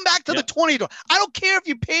 Move them back to the 20th row. I don't care if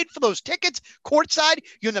you paid for those tickets courtside.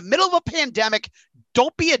 You're in the middle of a pandemic.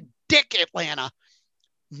 Don't be a dick, Atlanta.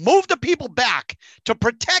 move the people back to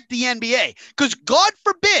protect the NBA. Because God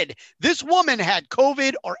forbid this woman had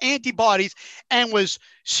COVID or antibodies and was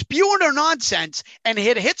spewing her nonsense and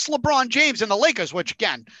it hits LeBron James and the Lakers, which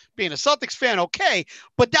again, being a Celtics fan, okay,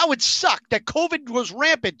 but that would suck that COVID was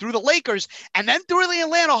rampant through the Lakers and then through the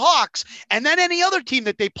Atlanta Hawks and then any other team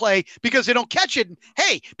that they play because they don't catch it.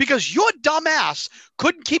 Hey, because your dumb ass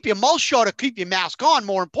couldn't keep your mouth shut or keep your mask on,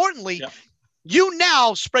 more importantly, you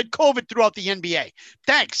now spread COVID throughout the NBA.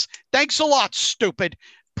 Thanks. Thanks a lot, stupid.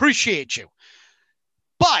 Appreciate you.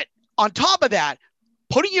 But on top of that,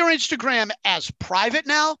 putting your Instagram as private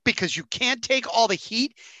now because you can't take all the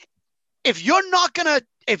heat. If you're not gonna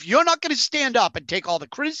stand up and take all the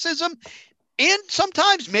criticism and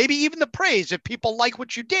sometimes maybe even the praise if people like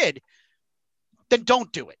what you did, then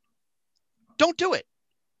don't do it. Don't do it.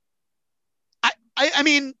 I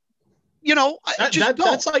mean, you know,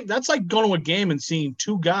 that's like going to a game and seeing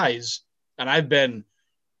two guys. And I've been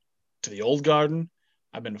to the Old Garden.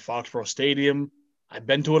 I've been to Foxborough Stadium. I've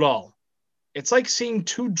been to it all. It's like seeing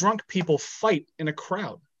two drunk people fight in a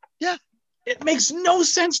crowd. Yeah. It makes no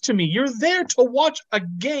sense to me. You're there to watch a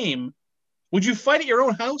game. Would you fight at your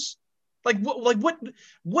own house? Like what?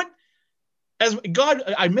 As God,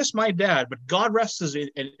 I miss my dad, but God rests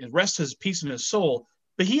his peace in his soul.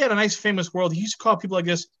 But he had a nice famous world. He used to call people like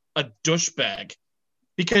this a douchebag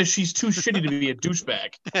because she's too shitty to be a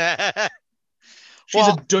douchebag. She's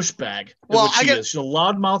a douchebag. She's a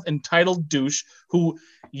loudmouth, entitled douche who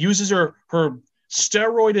uses her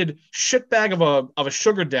steroided shitbag of a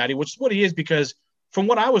sugar daddy, which is what he is. Because from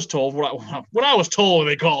what I was told, what I was told,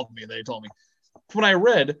 they told me. From what I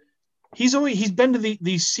read, he's been to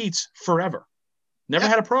these seats forever, never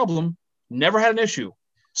had a problem, never had an issue.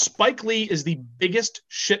 Spike Lee is the biggest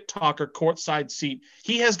shit talker courtside seat.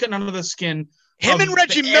 He has gotten under the skin. Him and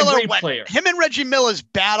Reggie Miller's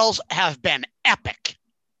battles have been epic.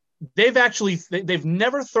 They've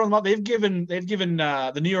never thrown them out. They've given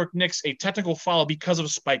the New York Knicks a technical foul because of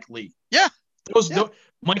Spike Lee. Yeah.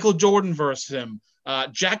 Michael Jordan versus him.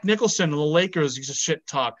 Jack Nicholson of the Lakers used to shit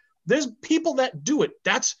talk. There's people that do it.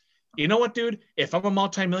 You know what, dude? If I'm a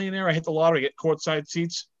multimillionaire, I hit the lottery, get courtside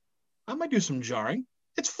seats, I might do some jarring.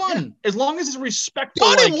 It's fun as long as it's respectful.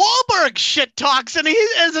 Donnie Wahlberg shit talks, and he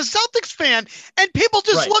is a Celtics fan, and people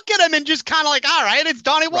just look at him and just kind of like, all right, it's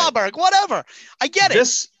Donnie Wahlberg, whatever. I get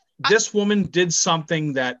it. This woman did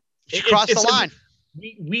something that she crossed the line.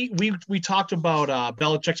 We talked about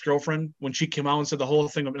Belichick's girlfriend when she came out and said the whole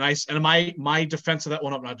thing was nice. And my defense of that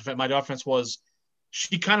one, my defense was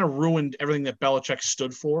she kind of ruined everything that Belichick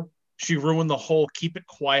stood for. She ruined the whole keep it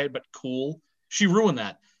quiet but cool. She ruined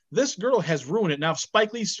that. This girl has ruined it. Now, if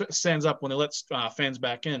Spike Lee stands up when they let fans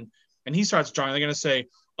back in and he starts drawing, they're going to say,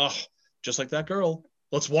 oh, just like that girl.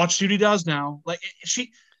 Let's watch what he does now. Like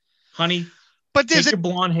honey, but take your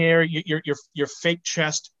blonde hair, your fake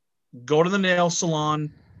chest, go to the nail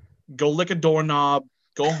salon, go lick a doorknob,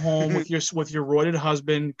 go home with your roided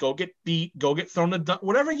husband, go get beat, go get thrown to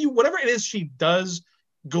whatever it is she does,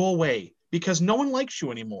 go away because no one likes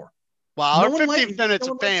you anymore. Well, our 15 minutes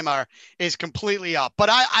of fame is completely up. But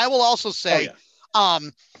I will also say,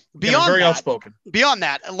 beyond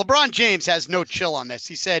that, LeBron James has no chill on this.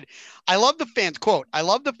 He said, I love the fans, quote, I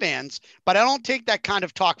love the fans, but I don't take that kind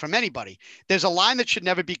of talk from anybody. There's a line that should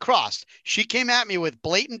never be crossed. She came at me with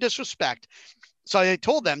blatant disrespect. So I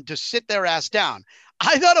told them to sit their ass down.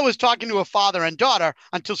 I thought I was talking to a father and daughter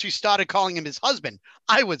until she started calling him his husband.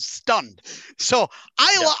 I was stunned. So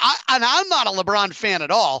and I'm not a LeBron fan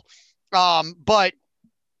at all. But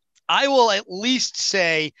I will at least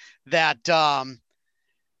say that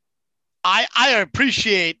I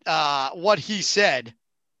appreciate what he said.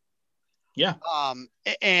 Yeah.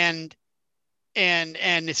 And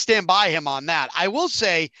stand by him on that. I will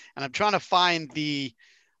say, and I'm trying to find the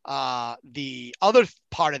other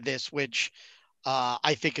part of this, which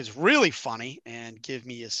I think is really funny. And give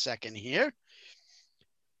me a second here.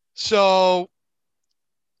 So,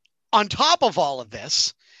 on top of all of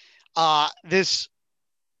this. Where is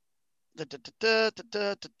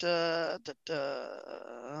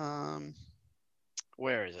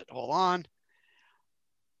it? Hold on.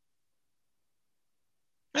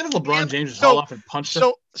 And if LeBron James just hauled off and punched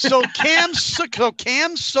her. So Cam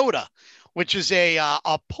Soda, which is a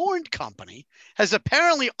porn company, has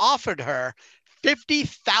apparently offered her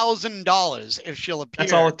 $50,000 if she'll appear.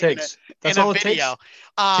 That's all it takes. That's all it takes. To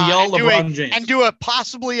yell LeBron James and do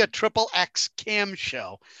possibly a XXX Cam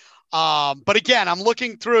show. But again, I'm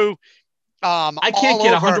looking through. I can't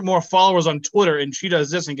get 100 more followers on Twitter, and she does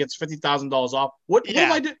this and gets $50,000 off. What am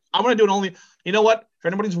I doing? I'm going to do it only. You know what? If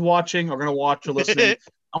anybody's watching or going to watch or listening,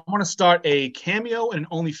 I'm going to start a Cameo and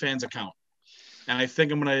an OnlyFans account. And I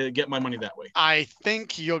think I'm going to get my money that way. I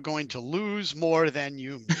think you're going to lose more than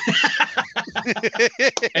you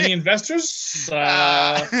Any investors? so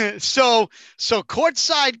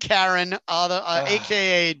courtside Karen,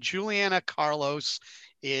 aka Juliana Carlos,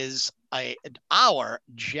 is our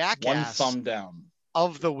Jackass one thumb down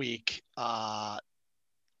of the week. I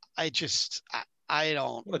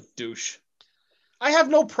don't. What a douche. I have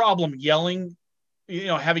no problem yelling,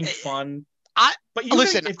 having fun. But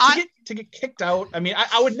listen, to get kicked out. I mean,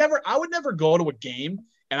 I would never go to a game,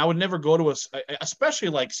 and I would never go to especially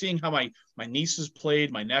like seeing how my nieces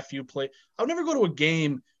played, my nephew played. I would never go to a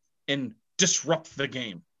game and disrupt the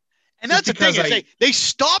game. And that's the thing is they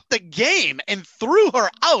stopped the game and threw her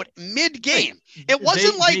out mid-game. It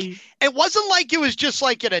wasn't like it was just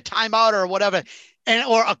like at a timeout or whatever,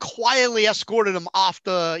 or quietly escorted them off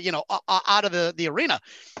the out of the arena.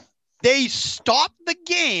 They stopped the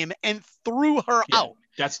game and threw her out.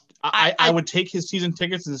 I would take his season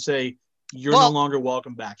tickets and say, you're no longer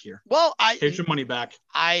welcome back here. Well, take your money back.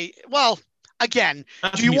 Again,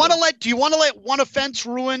 do you want to let one offense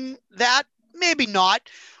ruin that? Maybe not,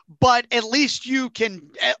 but at least you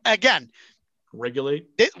can again regulate.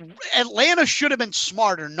 Atlanta should have been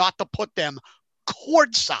smarter not to put them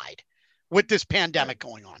courtside with this pandemic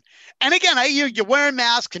going on. And again, you're wearing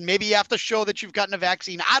masks and maybe you have to show that you've gotten a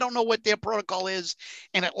vaccine. I don't know what their protocol is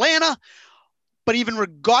in Atlanta, but even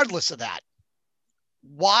regardless of that,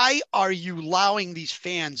 why are you allowing these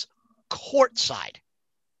fans courtside?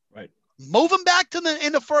 Right. Move them back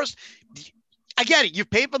in the first. I get it. You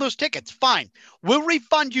paid for those tickets. Fine. We'll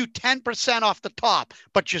refund you 10% off the top,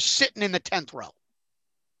 but you're sitting in the 10th row.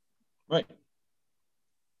 Right.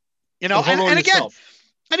 And again,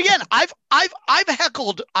 and again, I've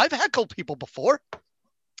heckled people before.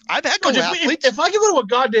 I've heckled athletes. If I could go to a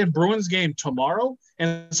goddamn Bruins game tomorrow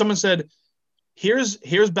and someone said, here's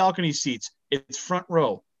balcony seats, it's front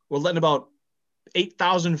row, we're letting about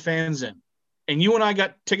 8,000 fans in, and you and I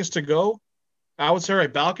got tickets to go, I would say, all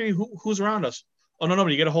right, balcony, who's around us? Oh, no,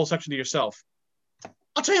 you get a whole section to yourself.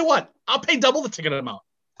 I'll tell you what, I'll pay double the ticket amount.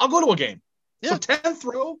 I'll go to a game. Yeah. For 10th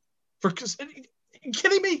row? Are you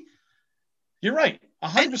kidding me? You're right.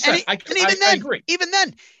 100%. I agree. Even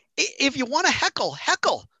then, if you want to heckle,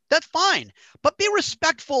 that's fine. But be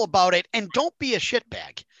respectful about it and don't be a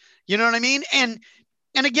shitbag. You know what I mean? And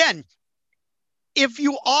again, if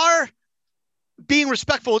you are being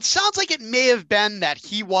respectful, it sounds like it may have been that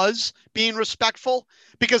he was being respectful,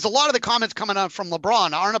 because a lot of the comments coming out from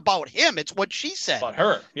LeBron aren't about him. It's what she said. About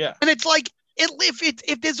her, yeah. And it's like,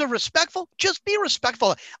 if there's a respectful, just be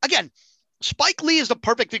respectful. Again, Spike Lee is the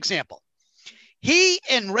perfect example. He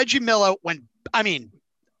and Reggie Miller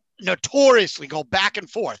notoriously go back and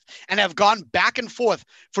forth and have gone back and forth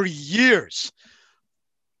for years.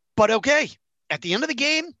 But okay, at the end of the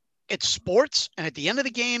game, it's sports. And at the end of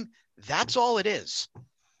the game, that's all it is.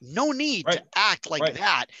 No need to act like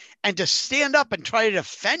that and to stand up and try to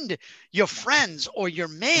defend your friends or your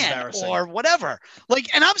man or whatever.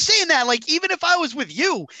 And I'm saying that, even if I was with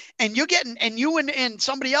you and you're getting, and you and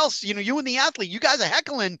somebody else, you and the athlete, you guys are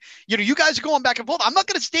heckling, you guys are going back and forth. I'm not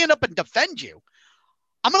going to stand up and defend you.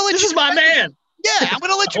 I'm going to let this is my man. Yeah, I'm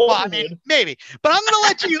going to let you, maybe, but I'm going to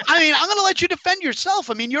let you, I'm going to let you defend yourself.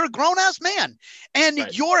 You're a grown ass man and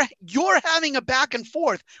you're having a back and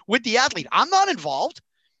forth with the athlete. I'm not involved.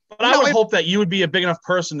 But I would hope that you would be a big enough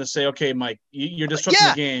person to say, okay, Mike, you're disrupting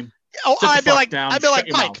the game. Oh, I'd be like,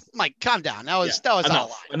 Mike, calm down. That was out of line.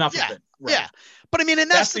 Enough of it. Right. Yeah. But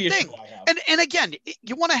and that's the thing. And again,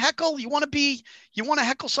 you want to heckle, you want to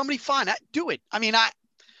heckle somebody, fine. Do it. I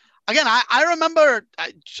remember,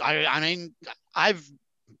 I've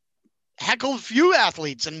heckled a few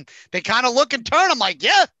athletes and they kind of look and turn. I'm like,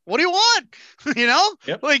 yeah, what do you want?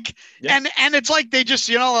 Yep. And it's like, they just,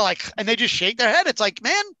 and they just shake their head. It's like,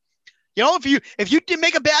 man, if you did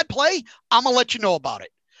make a bad play, I'm going to let you know about it.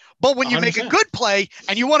 But when you 100%. Make a good play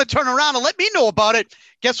and you want to turn around and let me know about it,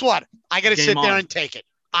 guess what? I got to sit there and take it,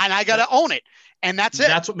 and I got to own it. And that's it.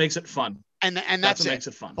 That's what makes it fun. And that's what makes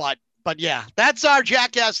it fun. But yeah, that's our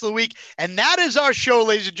Jackass of the week. And that is our show,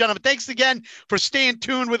 ladies and gentlemen. Thanks again for staying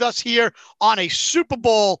tuned with us here on a Super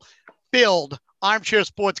Bowl filled Armchair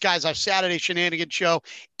Sports Guys, our Saturday shenanigans show.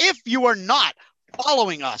 If you are not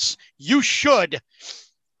following us, you should.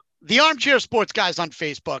 The Armchair Sports Guys on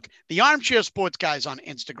Facebook, the Armchair Sports Guys on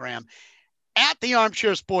Instagram, at the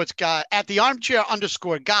Armchair Sports Guy, at the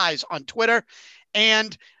Armchair_Guys on Twitter.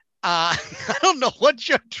 And I don't know what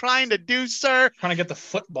you're trying to do, sir. Trying to get the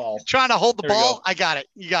football. Trying to hold the ball. I got it.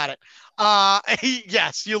 You got it.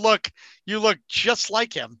 Yes, you look just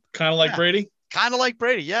like him. Kind of like Brady. Kind of like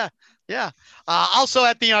Brady. Yeah. Yeah. Also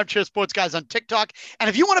at the Armchair Sports Guys on TikTok. And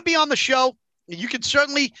if you want to be on the show, You can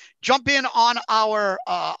certainly jump in on our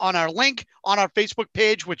link on our Facebook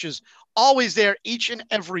page, which is always there each and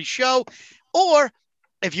every show. Or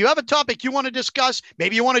if you have a topic you want to discuss,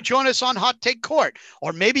 maybe you want to join us on Hot Take Court,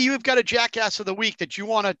 or maybe you've got a Jackass of the Week that you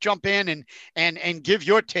want to jump in and give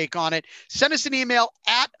your take on it, send us an email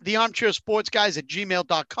at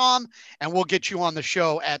thearmchairsportsguys@gmail.com, and we'll get you on the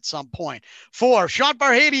show at some point. For Sean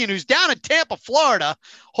Farhadian, who's down in Tampa, Florida,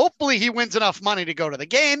 hopefully he wins enough money to go to the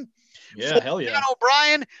game. Yeah, For hell yeah. Dan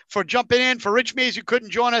O'Brien for jumping in. For Rich Mays, who couldn't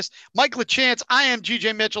join us. Mike LaChance, I am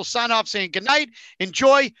GJ Mitchell. Sign off saying good night.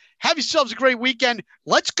 Enjoy. Have yourselves a great weekend.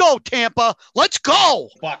 Let's go, Tampa. Let's go.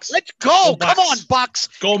 Bucks. Let's go. Go Bucks. Come on, Bucks.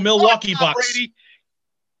 Go Milwaukee Come on, Bucks. Brady.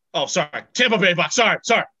 Oh, sorry. Tampa Bay Bucks. Sorry.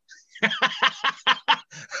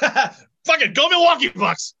 Fucking go Milwaukee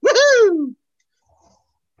Bucks. Woohoo!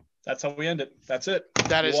 That's how we end it. That's it.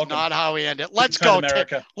 That is not how we end it. Let's Good time, go,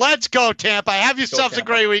 America. Let's go, Tampa. Have yourselves a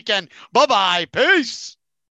great weekend. Bye-bye. Peace.